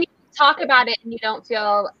 And then you talk about it and you don't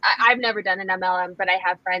feel. I've never done an MLM, but I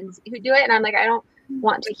have friends who do it, and I'm like, I don't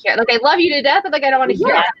want to hear. Like I love you to death, but like I don't want to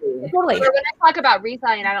hear it. Totally. But when I talk about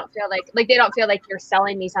reselling, I don't feel like they don't feel like you're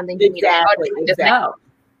selling me something to me. Just know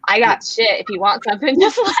I got shit. If you want something,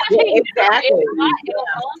 just let me. Exactly.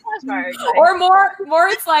 Or more,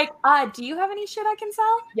 it's like, do you have any shit I can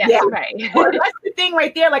sell? Yeah. Right. Well, that's the thing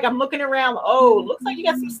right there. Like I'm looking around. Oh, looks like you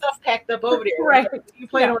got some stuff packed up over there. Right. You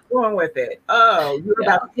plan on going with it? Oh, you're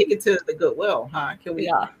about to take it to the Goodwill, huh? Can we?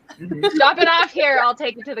 Yeah. Drop it off here. I'll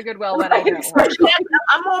take it to the Goodwill when I get one.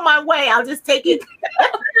 I'm on my way. I'll just take it.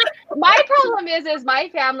 My problem is my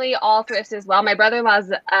family all thrifts as well. My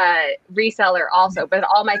brother-in-law's a reseller also, but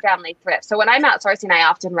all my family thrifts. So when I'm outsourcing, I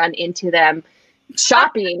often run into them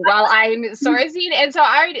shopping while I'm sourcing. And so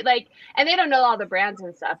I already and they don't know all the brands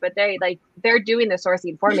and stuff, but they're doing the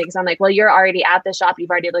sourcing for me. Because I'm like, well, you're already at the shop. You've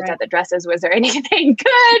already looked at the dresses. Was there anything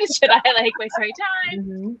good? Should I waste my time?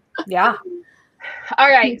 Mm-hmm. Yeah. All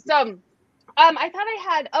right. So I thought I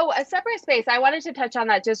had a separate space. I wanted to touch on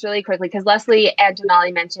that just really quickly because Leslie and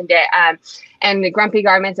Denali mentioned it. And the Grumpy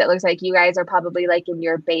Garments, it looks like you guys are probably in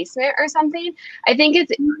your basement or something. I think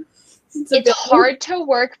it's hard to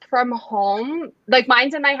work from home. Like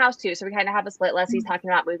mine's in my house too, so we kind of have a split. Leslie's talking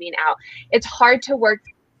about moving out. It's hard to work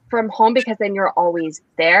from home because then you're always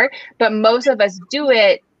there. But most of us do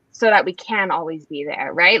it so that we can always be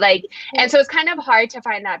there, right? And so it's kind of hard to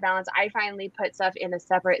find that balance. I finally put stuff in a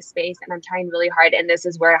separate space and I'm trying really hard. And this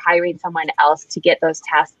is where hiring someone else to get those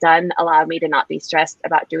tasks done allowed me to not be stressed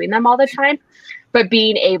about doing them all the time, but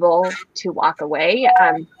being able to walk away.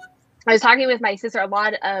 I was talking with my sister. A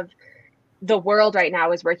lot of the world right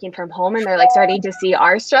now is working from home and they're starting to see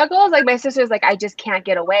our struggles. My sister's I just can't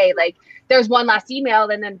get away. There's one last email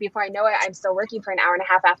and then before I know it, I'm still working for an hour and a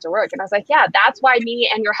half after work. And I was like, yeah, that's why me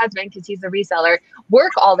and your husband, because he's a reseller,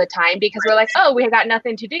 work all the time because we're oh, we got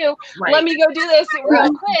nothing to do. Right. Let me go do this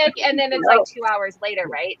real quick. And then it's 2 hours later,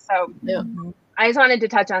 right? So I just wanted to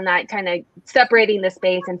touch on that, kind of separating the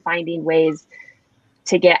space and finding ways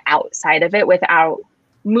to get outside of it without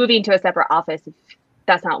moving to a separate office if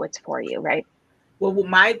that's not what's for you, right? Well,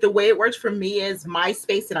 the way it works for me is my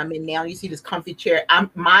space that I'm in now. You see this comfy chair.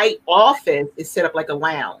 My office is set up like a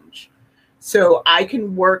lounge, so I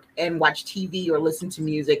can work and watch TV or listen to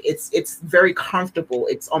music. It's very comfortable.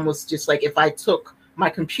 It's almost just like if I took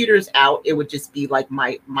my computers out, it would just be like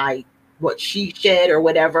my she shed or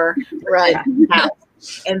whatever. Right.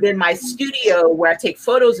 And then my studio where I take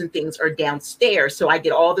photos and things are downstairs. So I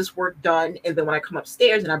get all this work done. And then when I come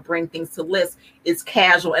upstairs and I bring things to list, it's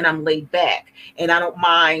casual and I'm laid back. And I don't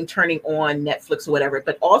mind turning on Netflix or whatever.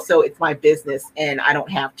 But also it's my business and I don't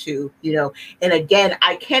have to, And again,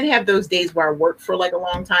 I can have those days where I work for a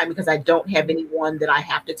long time because I don't have anyone that I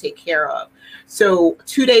have to take care of. So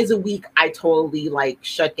 2 days a week, I totally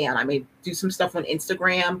shut down. I may do some stuff on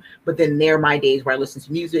Instagram, but then they're my days where I listen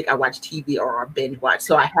to music, I watch TV or I binge watch.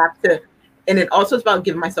 So I have to, and it also is about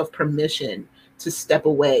giving myself permission to step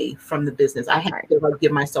away from the business. I have to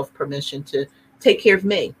give myself permission to take care of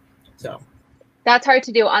me. So that's hard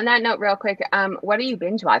to do. On that note, real quick, what are you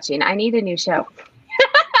binge watching? I need a new show.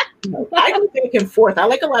 I go back and forth. I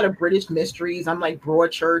like a lot of British mysteries. I'm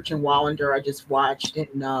Broadchurch and Wallander. I just watched,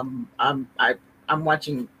 and I'm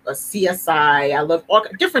watching a CSI. I love all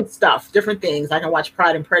different stuff, different things. I can watch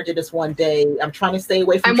Pride and Prejudice one day. I'm trying to stay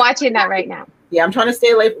away from. I'm watching that right now. Yeah, I'm trying to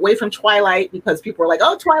stay away from Twilight because people are like,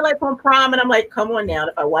 "Oh, Twilight's on Prime," and I'm like, "Come on now!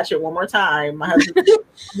 If I watch it one more time, my husband,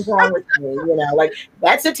 what's wrong with me?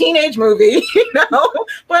 That's a teenage movie,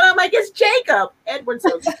 But I'm like, it's Jacob Edward.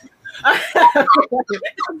 So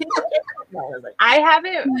I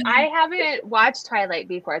haven't watched Twilight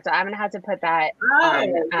before, so I'm gonna have to put that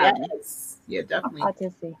on. Yes. Yeah, definitely. I'll have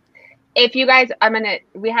to see. If you guys,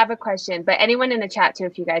 we have a question, but anyone in the chat too,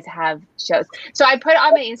 if you guys have shows. So I put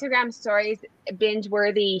on my Instagram stories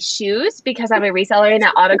binge-worthy shoes because I'm a reseller and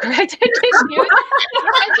it autocorrected the shoes.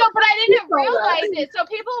 And so, but I didn't realize it. So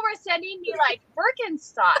people were sending me like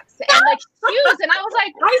Birkenstocks and like shoes, and I was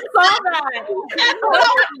like, I saw that.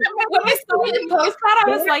 When I saw you post that, I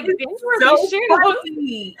was like, binge-worthy shoes.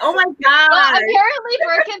 Funny. Oh my god. Well, apparently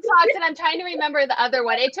Birkenstocks, and I'm trying to remember the other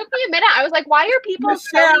one. It took me a minute. I was like, why are people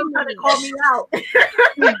Michelle trying to call me out?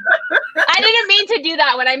 I didn't mean to do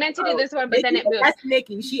that one. I meant to do this one, but then it moved. That's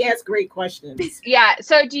Nikki. She asked great questions. Yeah.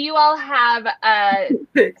 So do you all have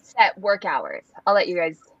set work hours? I'll let you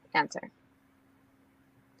guys answer.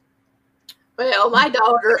 Well,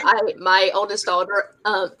 my oldest daughter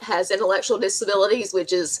has intellectual disabilities,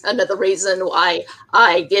 which is another reason why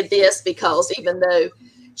I did this, because even though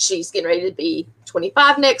she's getting ready to be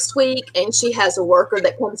 25 next week and she has a worker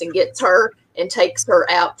that comes and gets her and takes her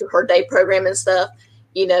out to her day program and stuff,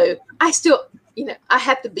 I still, I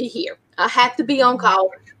have to be here. I have to be on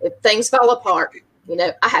call. If things fall apart,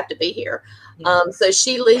 I have to be here. So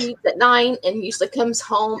she leaves at 9 and usually comes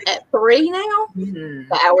home at 3 now. Mm-hmm.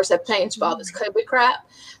 The hours have changed by all this COVID crap.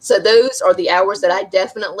 So those are the hours that I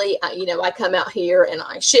definitely, I come out here and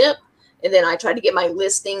I ship, and then I try to get my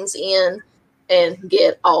listings in and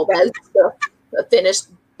get all that stuff finished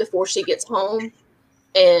before she gets home.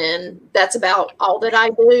 And that's about all that I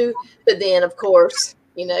do. But then, of course,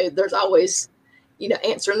 there's always,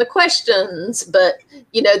 answering the questions. But,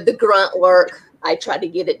 the grunt work, I try to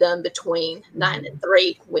get it done between 9 and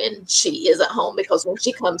 3 when she is at home, because when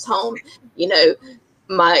she comes home,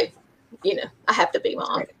 I have to be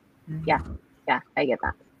mom. Yeah, I get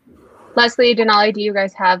that. Leslie, Denali, do you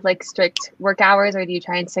guys have like strict work hours, or do you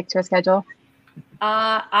try and stick to a schedule?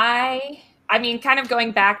 I mean, kind of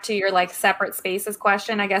going back to your like separate spaces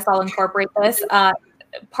question, I guess I'll incorporate this.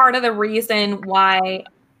 Part of the reason why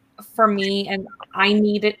for me, and I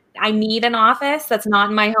need an office that's not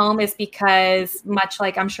in my home, is because, much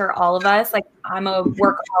like I'm sure all of us, like I'm a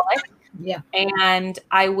workaholic. Yeah. And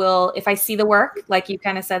I will, if I see the work, like you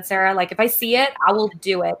kind of said, Sarah, like if I see it, I will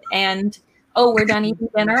do it. And, we're done eating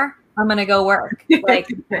dinner, I'm going to go work. Like,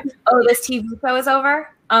 this TV show is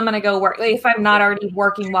over, I'm going to go work. Like, if I'm not already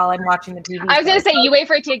working while I'm watching the TV I was going to say, you wait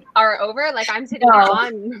for it to are over? Like I'm sitting here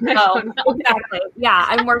on. No, exactly. Yeah,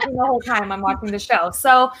 I'm working the whole time I'm watching the show.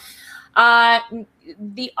 So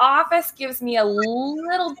the office gives me a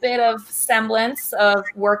little bit of semblance of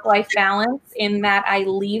work-life balance in that I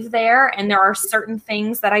leave there and there are certain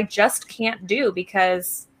things that I just can't do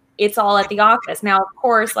because it's all at the office. Now, of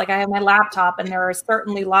course, like I have my laptop and there are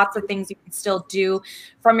certainly lots of things you can still do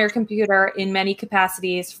from your computer in many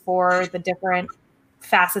capacities for the different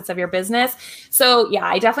facets of your business. So yeah,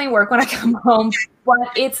 I definitely work when I come home,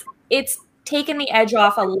 but it's taken the edge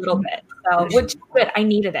off a little bit. So, which is good. I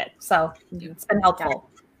needed it. So it's been helpful.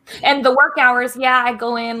 And the work hours, I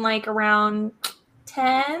go in like around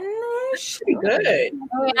 10-ish. Pretty good.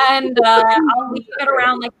 And I'll leave at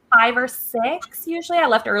around like 5 or 6 usually. I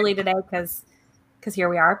left early today because here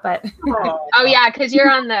we are. But because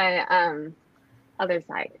you're on the other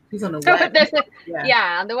side. He's on the west.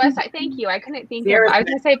 On the west side. Thank you. I couldn't think of. I was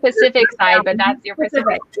going to say Pacific side, but that's your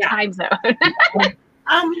Pacific time zone.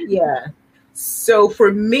 Yeah. So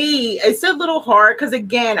for me, it's a little hard because,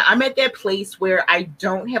 again, I'm at that place where I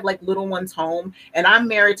don't have like little ones home, and I'm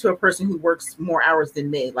married to a person who works more hours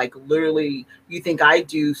than me. Like literally, you think I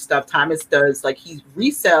do stuff Thomas does. Like he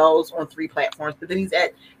resells on 3 platforms, but then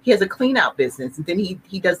he has a clean out business, and then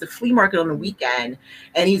he does the flea market on the weekend,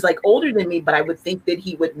 and he's like older than me, but I would think that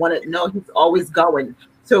he would want to know. He's always going.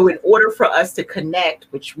 So in order for us to connect,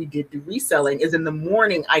 which we did through reselling, is in the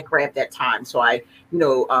morning I grab that time. So I,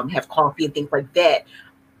 have coffee and things like that.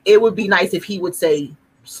 It would be nice if he would say,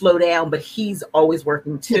 slow down, but he's always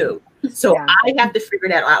working too. So I have to figure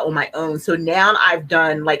that out on my own. So now I've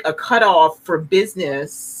done like a cutoff for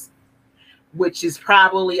business, which is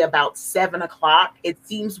probably about 7 o'clock. It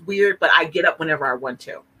seems weird, but I get up whenever I want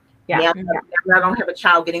to. Now I don't have a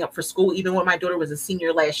child getting up for school. Even when my daughter was a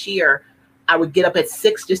senior last year, I would get up at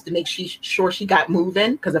 6 just to make sure she got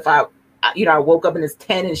moving. Because if I woke up and it's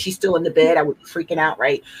 10 and she's still in the bed, I would be freaking out,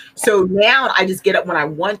 right? So now I just get up when I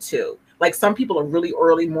want to. Like some people are really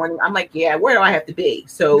early morning. I'm like, where do I have to be?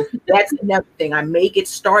 So that's another thing. I may get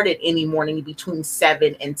started any morning between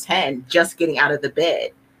 7 and 10, just getting out of the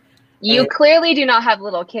bed. You clearly do not have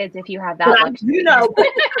little kids if you have that luxury.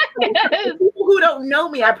 People who don't know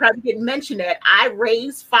me, I probably didn't mention that I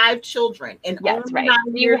raised 5 children, and Yes, only right.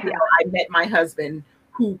 9 years ago I met my husband,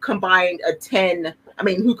 who combined 5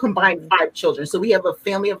 children. So we have a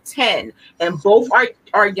family of 10, and both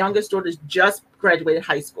our youngest daughters just graduated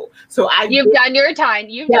high school. So You've done your time.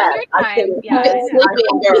 You've done your time. Yes.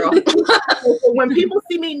 Girl. So when people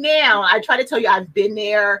see me now, I try to tell you I've been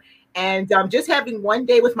there. And just having one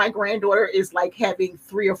day with my granddaughter is like having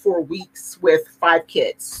 3 or 4 weeks with 5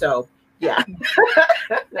 kids. So yeah.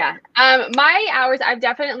 Yeah. My hours, I've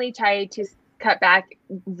definitely tried to cut back.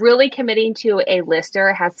 Really committing to a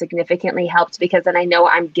lister has significantly helped, because then I know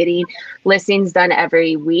I'm getting listings done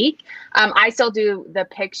every week. I still do the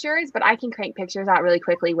pictures, but I can crank pictures out really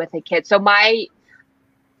quickly with a kid. So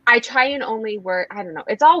I try and only work, I don't know,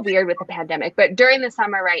 it's all weird with the pandemic, but during the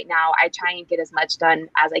summer right now, I try and get as much done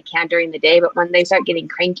as I can during the day. But when they start getting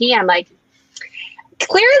cranky, I'm like,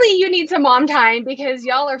 clearly you need some mom time, because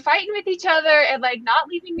y'all are fighting with each other and like not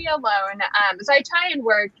leaving me alone. So I try and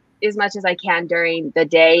work as much as I can during the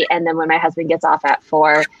day. And then when my husband gets off at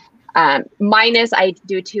 4, minus I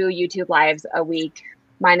do 2 YouTube lives a week.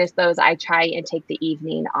 Minus those, I try and take the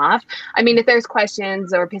evening off. I mean, if there's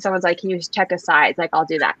questions or someone's like, can you just check a size? Like, I'll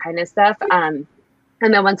do that kind of stuff. And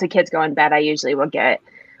then once the kids go in bed, I usually will get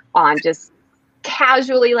on, just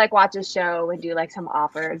casually like watch a show and do like some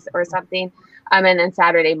offers or something. And then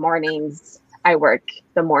Saturday mornings, I work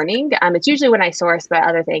the morning. It's usually when I source, but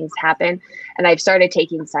other things happen. And I've started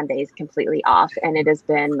taking Sundays completely off, and it has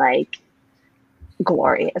been like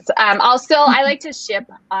glorious. I like to ship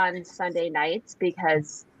on Sunday nights,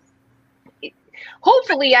 because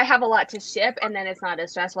hopefully I have a lot to ship, and then it's not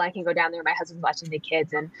as stressful. I can go down there, my husband's watching the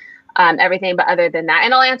kids and everything. But other than that,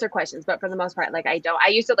 and I'll answer questions, but for the most part, like I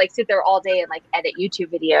used to like sit there all day and like edit YouTube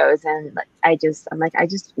videos, and like I'm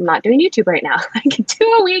not doing YouTube right now. Like 2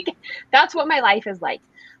 a week, that's what my life is like.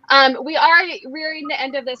 We are rearing the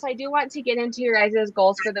end of this. I do want to get into your guys'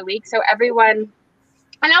 goals for the week. So everyone,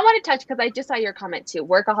 and I want to touch, because I just saw your comment too,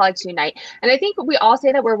 Workaholics Unite. And I think we all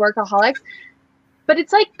say that we're workaholics, but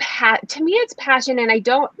it's like, to me, it's passion. And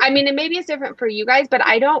and maybe it's different for you guys, but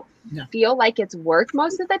I don't feel like it's work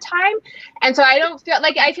most of the time. And so I feel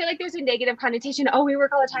like there's a negative connotation. Oh, we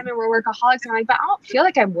work all the time and we're workaholics. And I'm like, but I don't feel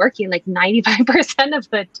like I'm working like 95% of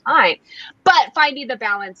the time, but finding the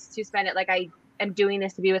balance to spend it. Like I am doing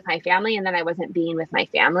this to be with my family, and then I wasn't being with my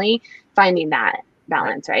family, finding that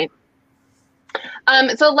balance, right?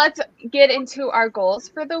 So let's get into our goals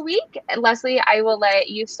for the week. Leslie, I will let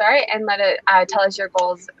you start and tell us your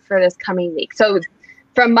goals for this coming week. So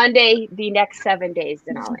from Monday, the next 7 days,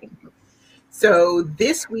 Denali. So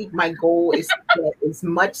this week, my goal is to get as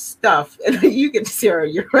much stuff. You can, Sarah,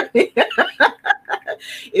 you're right.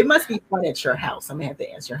 It must be fun at your house. I'm gonna have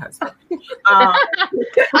to ask your husband.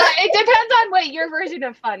 It depends on what your version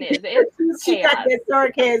of fun is. It's she got that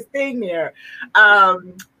sarcasm thing there.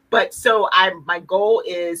 But so my goal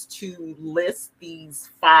is to list these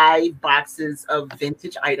 5 boxes of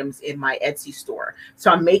vintage items in my Etsy store.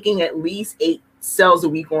 So I'm making at least 8 sales a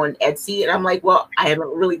week on Etsy. And I'm like, well, I haven't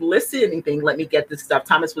really listed anything. Let me get this stuff.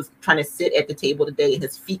 Thomas was trying to sit at the table today, and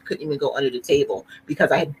his feet couldn't even go under the table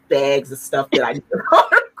because I had bags of stuff that I didn't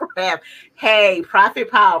grab. Hey,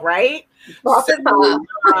 profit pile, right? Profit pile.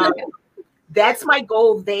 That's my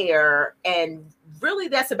goal there. And really,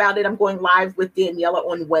 that's about it. I'm going live with Daniela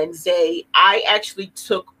on Wednesday. I actually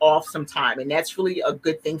took off some time, and that's really a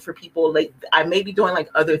good thing for people. Like, I may be doing like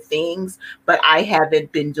other things, but I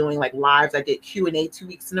haven't been doing like lives. I did Q&A 2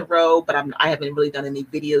 weeks in a row, but I haven't really done any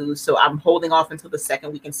videos. So I'm holding off until the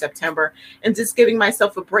 2nd week in September and just giving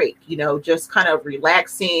myself a break, just kind of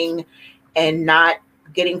relaxing and not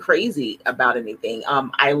getting crazy about anything.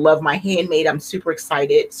 I love my handmade. I'm super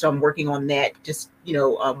excited. So I'm working on that. Just,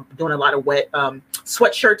 doing a lot of wet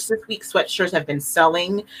sweatshirts this week. Sweatshirts have been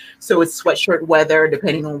selling. So it's sweatshirt weather,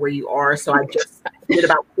 depending on where you are. So I just did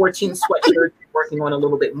about 14 sweatshirts, working on a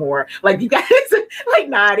little bit more, like you guys like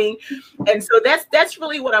nodding. And so that's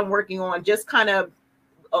really what I'm working on. Just kind of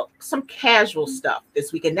some casual stuff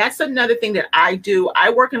this week. And that's another thing that I do.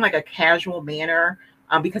 I work in like a casual manner.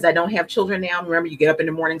 Because I don't have children now. Remember, you get up in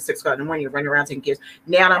the morning, 6 o'clock in the morning, you're running around taking kids.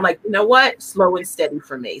 Now I'm like, you know what? Slow and steady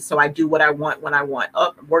for me. So I do what I want when I want.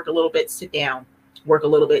 Up, work a little bit, sit down. Work a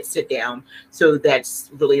little bit, sit down. So that's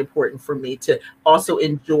really important for me to also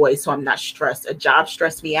enjoy, so I'm not stressed. A job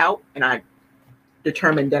stressed me out, and I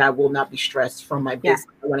determined that I will not be stressed from my business.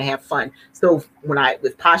 I want to have fun. So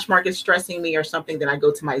with Poshmark is stressing me or something, then I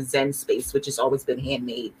go to my Zen space, which has always been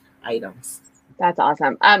handmade items. That's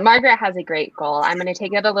awesome. Margaret has a great goal. I'm going to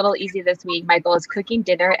take it a little easy this week. My goal is cooking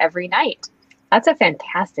dinner every night. That's a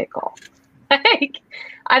fantastic goal. Like,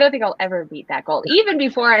 I don't think I'll ever beat that goal. Even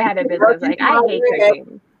before I had a business, like I hate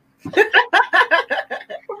cooking.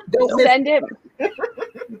 Send it.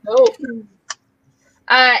 Nope.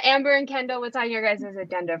 Amber and Kendall, what's on your guys'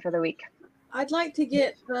 agenda for the week? I'd like to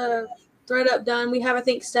get the thread up done. We have, I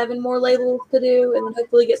think, 7 more labels to do, and then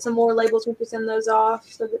hopefully get some more labels once we send those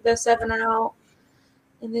off so that those 7 are out.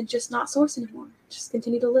 And then just not source anymore. Just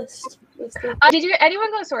continue to list. Did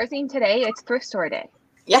anyone go sourcing today? It's thrift store day.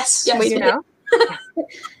 Yes, Yes, we You did. know?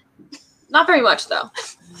 Not very much, though.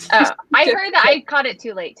 Oh, I heard that. I caught it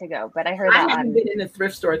too late to go, but I heard I that haven't on been in a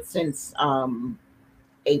thrift store since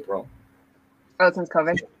April. since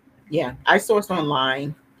COVID. Yeah, I source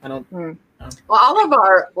online. I don't. Well, all of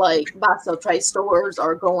our like buy sell trade stores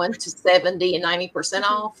are going to 70 and 90%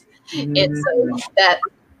 off. And so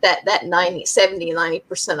that 90, 70 and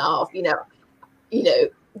 90% off, you know,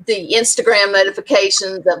 the Instagram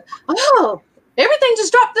notifications of, oh, everything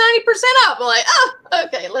just dropped 90% off. I'm like, oh,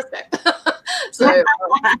 okay, let's go. So,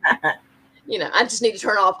 you know, I just need to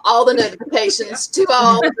turn off all the notifications to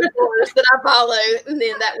all the stores that I follow, and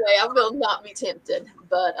then that way I will not be tempted.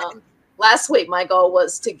 But last week my goal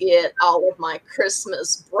was to get all of my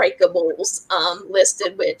Christmas breakables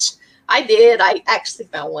listed, which I did. I actually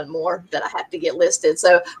found one more that I have to get listed.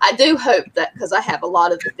 So I do hope that, because I have a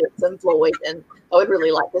lot of the Fitz and Floyd, and I would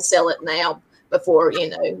really like to sell it now before, you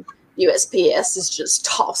know, USPS is just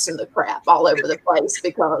tossing the crap all over the place,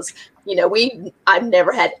 because, you know, I've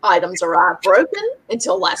never had items arrive broken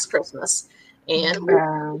until last Christmas. And we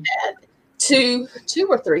had two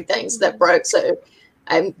or three things that broke. So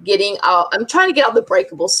I'm trying to get all the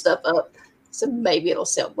breakable stuff up, so maybe it'll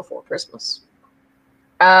sell before Christmas.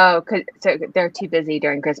 Oh, so they're too busy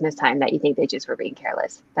during Christmas time that you think they just were being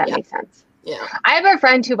careless. That makes sense. Yeah. I have a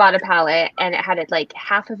friend who bought a pallet, and it had like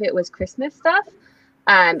half of it was Christmas stuff.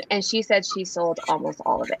 And she said she sold almost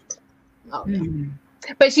all of it. Oh,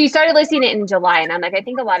 But she started listing it in July, and I'm like, I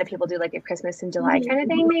think a lot of people do like a Christmas in July kind of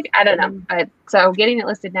thing, maybe. I don't know. But so getting it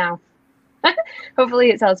listed now.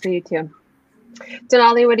 Hopefully it sells for you too.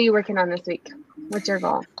 Denali, what are you working on this week? What's your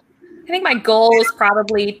goal? I think my goal is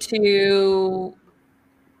probably to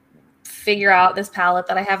figure out this palette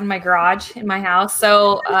that I have in my garage in my house.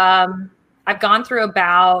 So I've gone through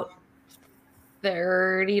about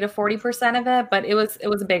 30 to 40% of it, but it was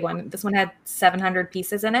a big one. This one had 700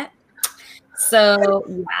 pieces in it. So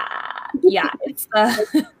yeah, it's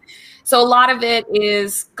so a lot of it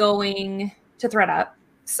is going to ThredUp.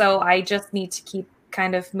 So I just need to keep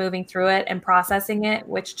kind of moving through it and processing it,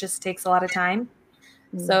 which just takes a lot of time.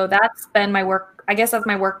 So that's been my work. I guess that's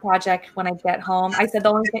my work project when I get home. I said the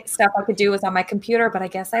only stuff I could do was on my computer, but I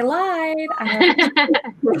guess I lied.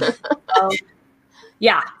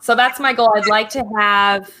 So that's my goal. I'd like to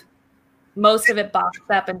have most of it boxed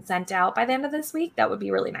up and sent out by the end of this week. That would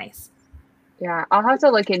be really nice. Yeah, I'll have to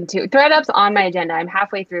look into ThredUp's on my agenda. I'm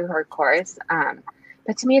halfway through her course.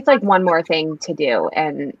 But to me, it's like one more thing to do.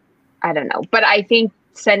 And I don't know. But I think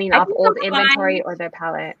sending off old inventory or the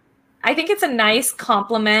palette. I think it's a nice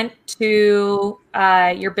compliment to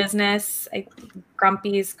your business.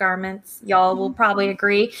 Grumpy's Garments, y'all will probably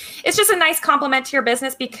agree. It's just a nice compliment to your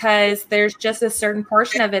business, because there's just a certain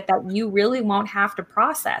portion of it that you really won't have to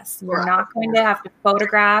process. You're not going to have to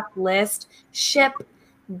photograph, list, ship,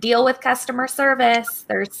 deal with customer service.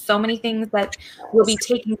 There's so many things that will be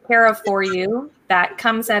taken care of for you that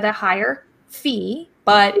comes at a higher fee,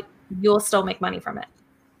 but you'll still make money from it.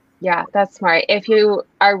 Yeah, that's smart. If you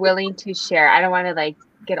are willing to share, I don't want to like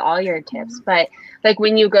get all your tips, but like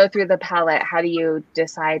when you go through the palette, how do you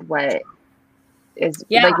decide what is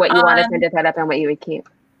like what you want to send to ThredUp and what you would keep?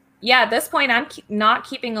 Yeah, at this point, I'm not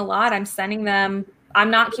keeping a lot. I'm sending them.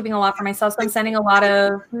 I'm not keeping a lot for myself. So I'm sending a lot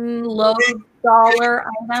of low dollar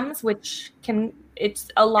items, which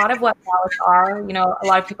it's a lot of what palettes are. You know, a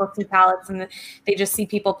lot of people see palettes and they just see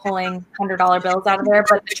people pulling $100 bills out of there.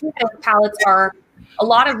 But the truth is, palettes are a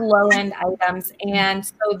lot of low-end items. And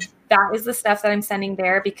so that is the stuff that I'm sending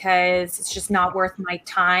there, because it's just not worth my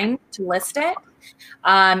time to list it.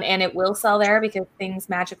 And it will sell there because things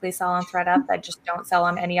magically sell on ThredUp that just don't sell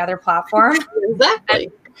on any other platform. Exactly.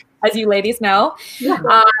 As you ladies know.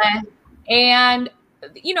 Yeah. And,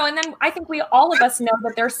 you know, and then I think all of us know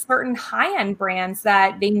that there's certain high-end brands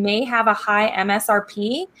that they may have a high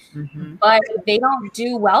MSRP, but they don't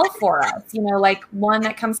do well for us. You know, like one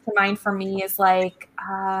that comes to mind for me is like,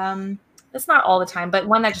 it's not all the time, but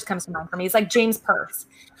one that just comes to mind for me is like James Purse.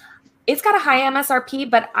 It's got a high MSRP,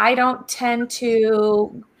 but I don't tend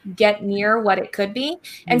to get near what it could be.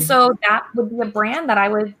 And so that would be a brand that I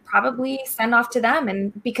would probably send off to them.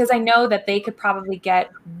 And because I know that they could probably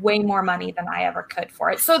get way more money than I ever could for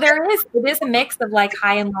it. So it is a mix of like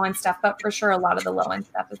high and low end stuff, but for sure a lot of the low end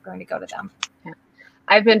stuff is going to go to them. Yeah.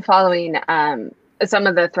 I've been following some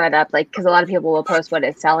of the thread up, like, because a lot of people will post what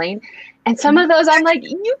it's selling. And some of those I'm like,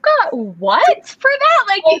 you got what for that?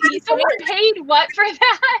 Like, someone paid what for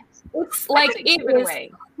that? It's like, it was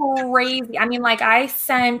crazy. I mean, like, I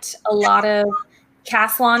sent a lot of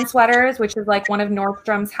Caslon sweaters, which is like one of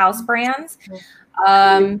Nordstrom's house brands.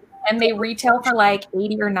 And they retail for like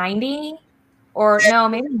 80 or 90, or no,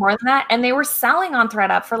 maybe more than that. And they were selling on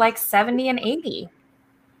ThreadUp for like 70 and 80.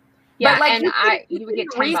 Yeah, but like, and you would get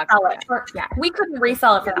 $10 for it. We couldn't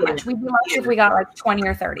resell it for that much. We'd be lucky if we got like 20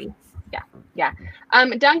 or 30. Yeah.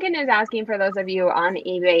 Duncan is asking for those of you on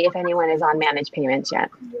eBay if anyone is on managed payments yet.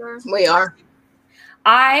 We are.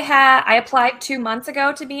 I applied 2 months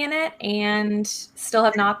ago to be in it and still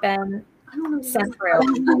have not been sent through. I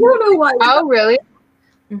don't know why. Oh, really?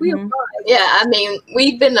 We applied. Yeah, I mean,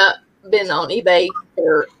 we've been on eBay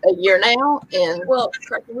for a year now, and Well,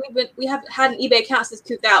 correct. We haven't had an eBay account since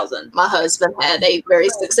 2000. my husband had a very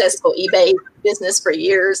successful eBay business for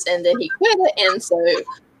years, and then he quit it, and so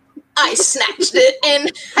I snatched it and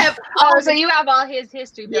have So you have all his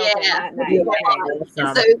history built in that night.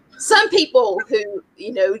 And so some people who,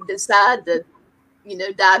 decide to,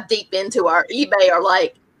 dive deep into our eBay are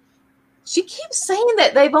like, she keeps saying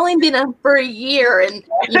that they've only been up for a year, and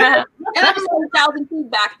And I'm 1,000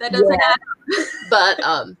 feedback. That doesn't happen. but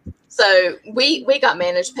so we got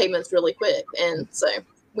managed payments really quick, and so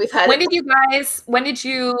we've had. When did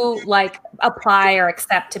you like apply or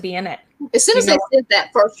accept to be in it? As soon as they sent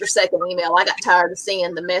that first or second email, I got tired of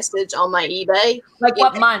seeing the message on my eBay. Like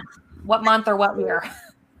what month? What month or what year?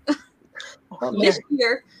 This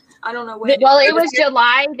year, I don't know when. Well, it was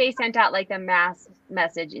July. They sent out like the mass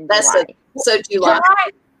message in July. So July.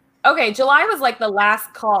 Okay, July was like the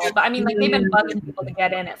last call, but I mean, like they've been bugging people to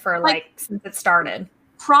get in it for like since it started.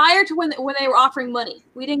 Prior to when they were offering money,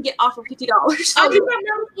 we didn't get offered $50. I didn't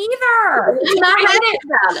know either.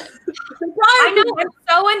 I know. I'm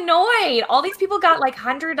so annoyed. All these people got like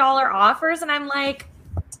 $100 offers, and I'm like,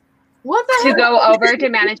 what the to go over to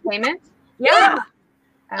manage payments? Yeah.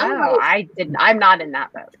 Oh, I didn't. I'm not in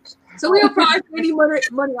that boat. So we applied for any money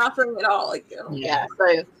offering at all. Like, Yeah.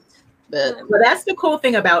 So, but that's the cool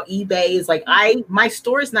thing about eBay is like my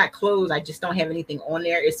store is not closed. I just don't have anything on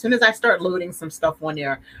there. As soon as I start loading some stuff on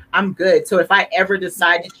there, I'm good. So if I ever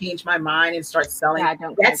decide to change my mind and start selling,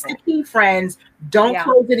 that's the key, friends. Don't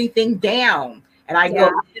close anything down. And I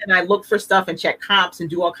go and I look for stuff and check comps and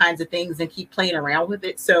do all kinds of things and keep playing around with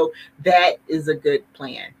it. So that is a good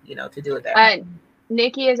plan, to do it that way.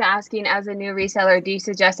 Nikki is asking, as a new reseller, do you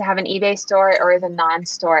suggest to have an eBay store or is a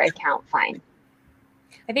non-store account fine?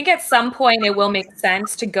 I think at some point it will make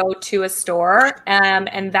sense to go to a store,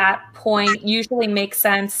 and that point usually makes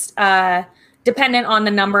sense dependent on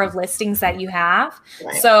the number of listings that you have.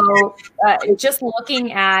 Right. So just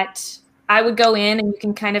looking at, I would go in and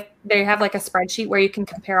you can they have like a spreadsheet where you can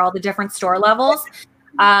compare all the different store levels.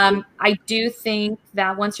 I do think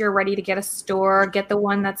that once you're ready to get a store, get the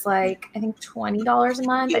one that's like, I think $20 a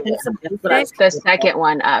month. I think the second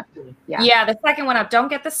one up. Yeah, the second one up. Don't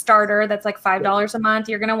get the starter that's like $5 a month.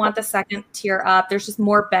 You're going to want the second tier up. There's just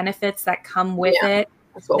more benefits that come with it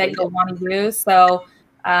that you'll want to use. So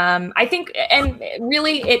I think, and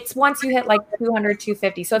really it's once you hit like 200,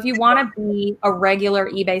 250. So if you want to be a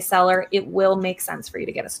regular eBay seller, it will make sense for you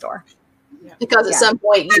to get a store. Because at some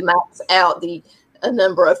point you max out a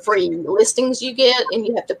number of free listings you get, and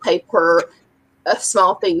you have to pay a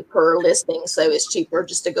small fee per listing. So it's cheaper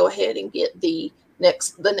just to go ahead and get the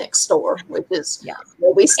next store, which is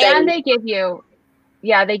where we stay. And they give you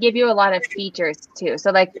a lot of features too.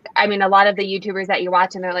 So like, I mean, a lot of the YouTubers that you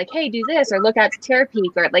watch and they're like, hey, do this, or look at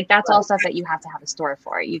Terapeak, or like, that's all stuff that you have to have a store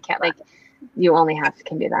for. You can't you only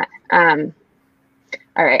can do that.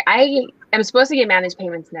 All right. I am supposed to get managed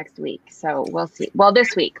payments next week. So we'll see. Well,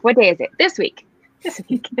 this week, what day is it? This week.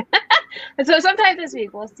 So sometime this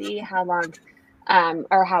week, we'll see how long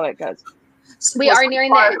or how it goes. We are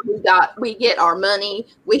nearing the we get our money.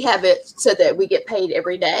 We have it so that we get paid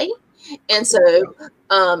every day. And so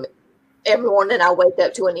every morning I wake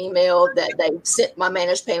up to an email that they sent my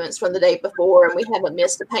managed payments from the day before, and we haven't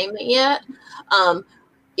missed a payment yet.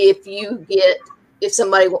 If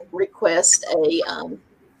somebody requests a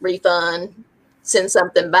refund, send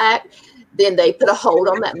something back, then they put a hold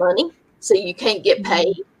on that money. So you can't get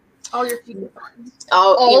paid. All your future funds.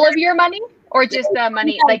 All of your money, or just the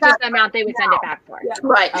money, like just the amount they would send it back for? Yeah.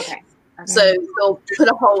 Right. Okay. So they'll put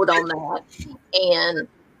a hold on that, and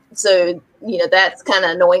So, that's kind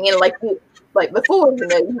of annoying. And like before,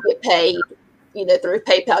 you get paid, through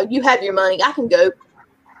PayPal, you have your money. I can go,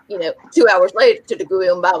 2 hours later to the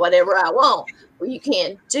Goodwill and buy whatever I want. Well, you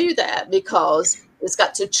can't do that because it's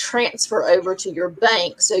got to transfer over to your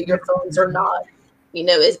bank. So your funds are not,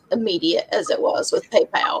 as immediate as it was with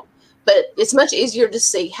PayPal. But it's much easier to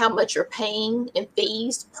see how much you're paying in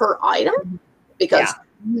fees per item because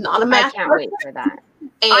I'm not a math I can't person. wait for that.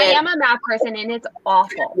 And I am a math person, and it's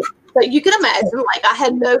awful. so you can imagine, like, I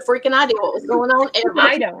had no freaking idea what was going on ever.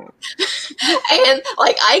 I don't. And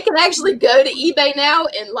like, I can actually go to eBay now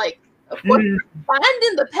and like, of course,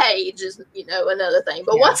 finding the page is, another thing.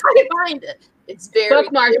 But once I find it, it's very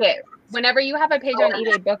Bookmark it. Whenever you have a page on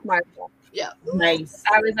eBay, bookmark it. Yeah. Nice.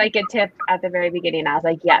 I was like a tip at the very beginning. I was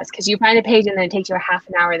like, yes, because you find a page and then it takes you a half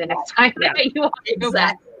an hour the next time that you want to go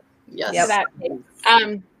back Yes. to that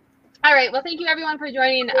page. All right. Well, thank you everyone for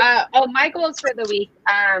joining. My goals for the week.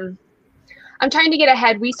 I'm trying to get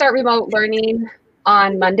ahead. We start remote learning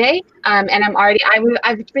on Monday. And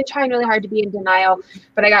I've been trying really hard to be in denial,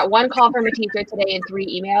 but I got one call from a teacher today and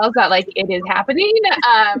 3 emails that like it is happening.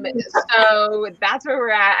 So that's where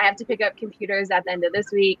we're at. I have to pick up computers at the end of this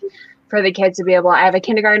week for the kids to be able, I have a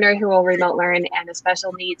kindergartner who will remote learn and a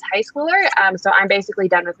special needs high schooler. So I'm basically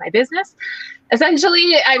done with my business.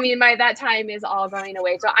 Essentially, that time is all going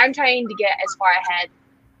away. So I'm trying to get as far ahead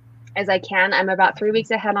as I can. I'm about 3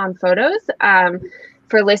 weeks ahead on photos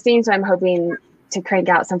for listings. So I'm hoping to crank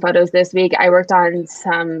out some photos this week. I worked on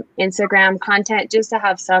some Instagram content just to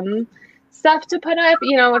have some stuff to put up,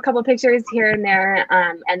 a couple pictures here and there.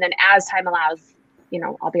 And then as time allows,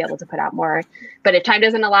 I'll be able to put out more. But if time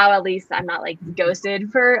doesn't allow, at least I'm not like ghosted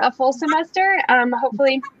for a full semester,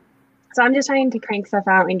 hopefully. So I'm just trying to crank stuff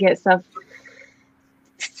out and get stuff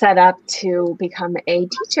set up to become a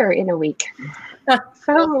teacher in a week.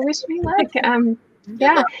 So wish me luck.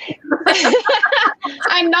 Yeah.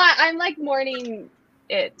 I'm like mourning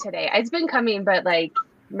it today. It's been coming, but like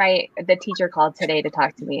the teacher called today to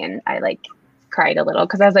talk to me and I like cried a little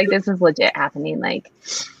because I was like, this is legit happening. Like,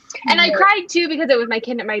 and I cried too because it was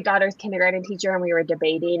my daughter's kindergarten teacher and we were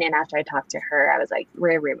debating. And after I talked to her, I was like,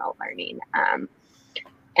 we're remote learning.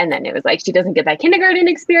 And then it was like, she doesn't get that kindergarten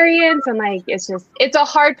experience. And like, it's a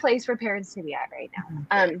hard place for parents to be at right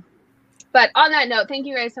now. But on that note, thank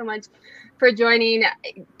you guys so much for joining.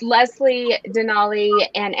 Leslie, Denali,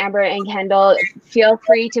 and Amber and Kendall, feel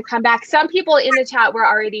free to come back. Some people in the chat were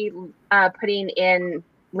already putting in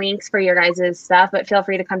links for your guys' stuff, but feel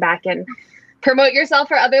free to come back and promote yourself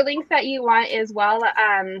for other links that you want as well.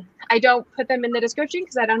 I don't put them in the description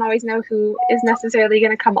because I don't always know who is necessarily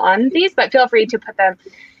going to come on these, but feel free to put them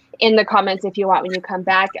in the comments if you want when you come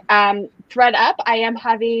back. Thread Up, I am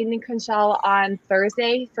having Kunshal on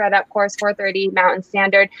Thursday, Thread Up course 4:30 Mountain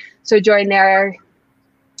Standard. So join there.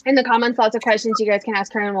 In the comments, lots of questions you guys can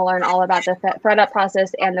ask her and we'll learn all about the Thread Up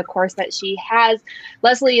process and the course that she has.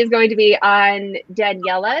 Leslie is going to be on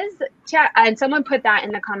Daniela's chat and someone put that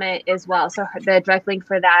in the comment as well. So the direct link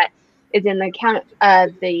for that is in the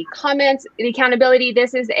comments. The accountability,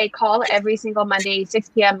 this is a call every single Monday, 6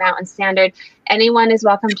 p.m. Mountain Standard. Anyone is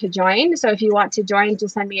welcome to join. So if you want to join,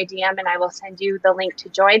 just send me a DM and I will send you the link to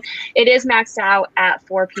join. It is maxed out at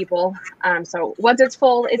 4 people. So once it's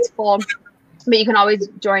full, it's full. But you can always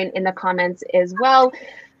join in the comments as well.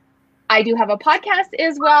 I do have a podcast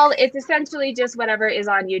as well. It's essentially just whatever is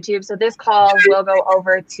on YouTube. So this call will go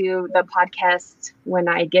over to the podcast when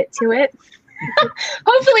I get to it.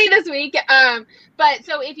 Hopefully this week. But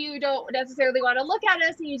so if you don't necessarily want to look at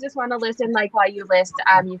us and you just want to listen, like while you list,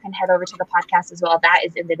 you can head over to the podcast as well. That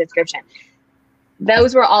is in the description.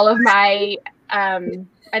 Those were all of my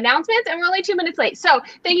announcements, and we're only 2 minutes late. So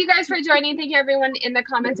thank you guys for joining. Thank you everyone in the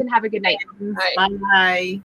comments, and have a good night. All right. Bye.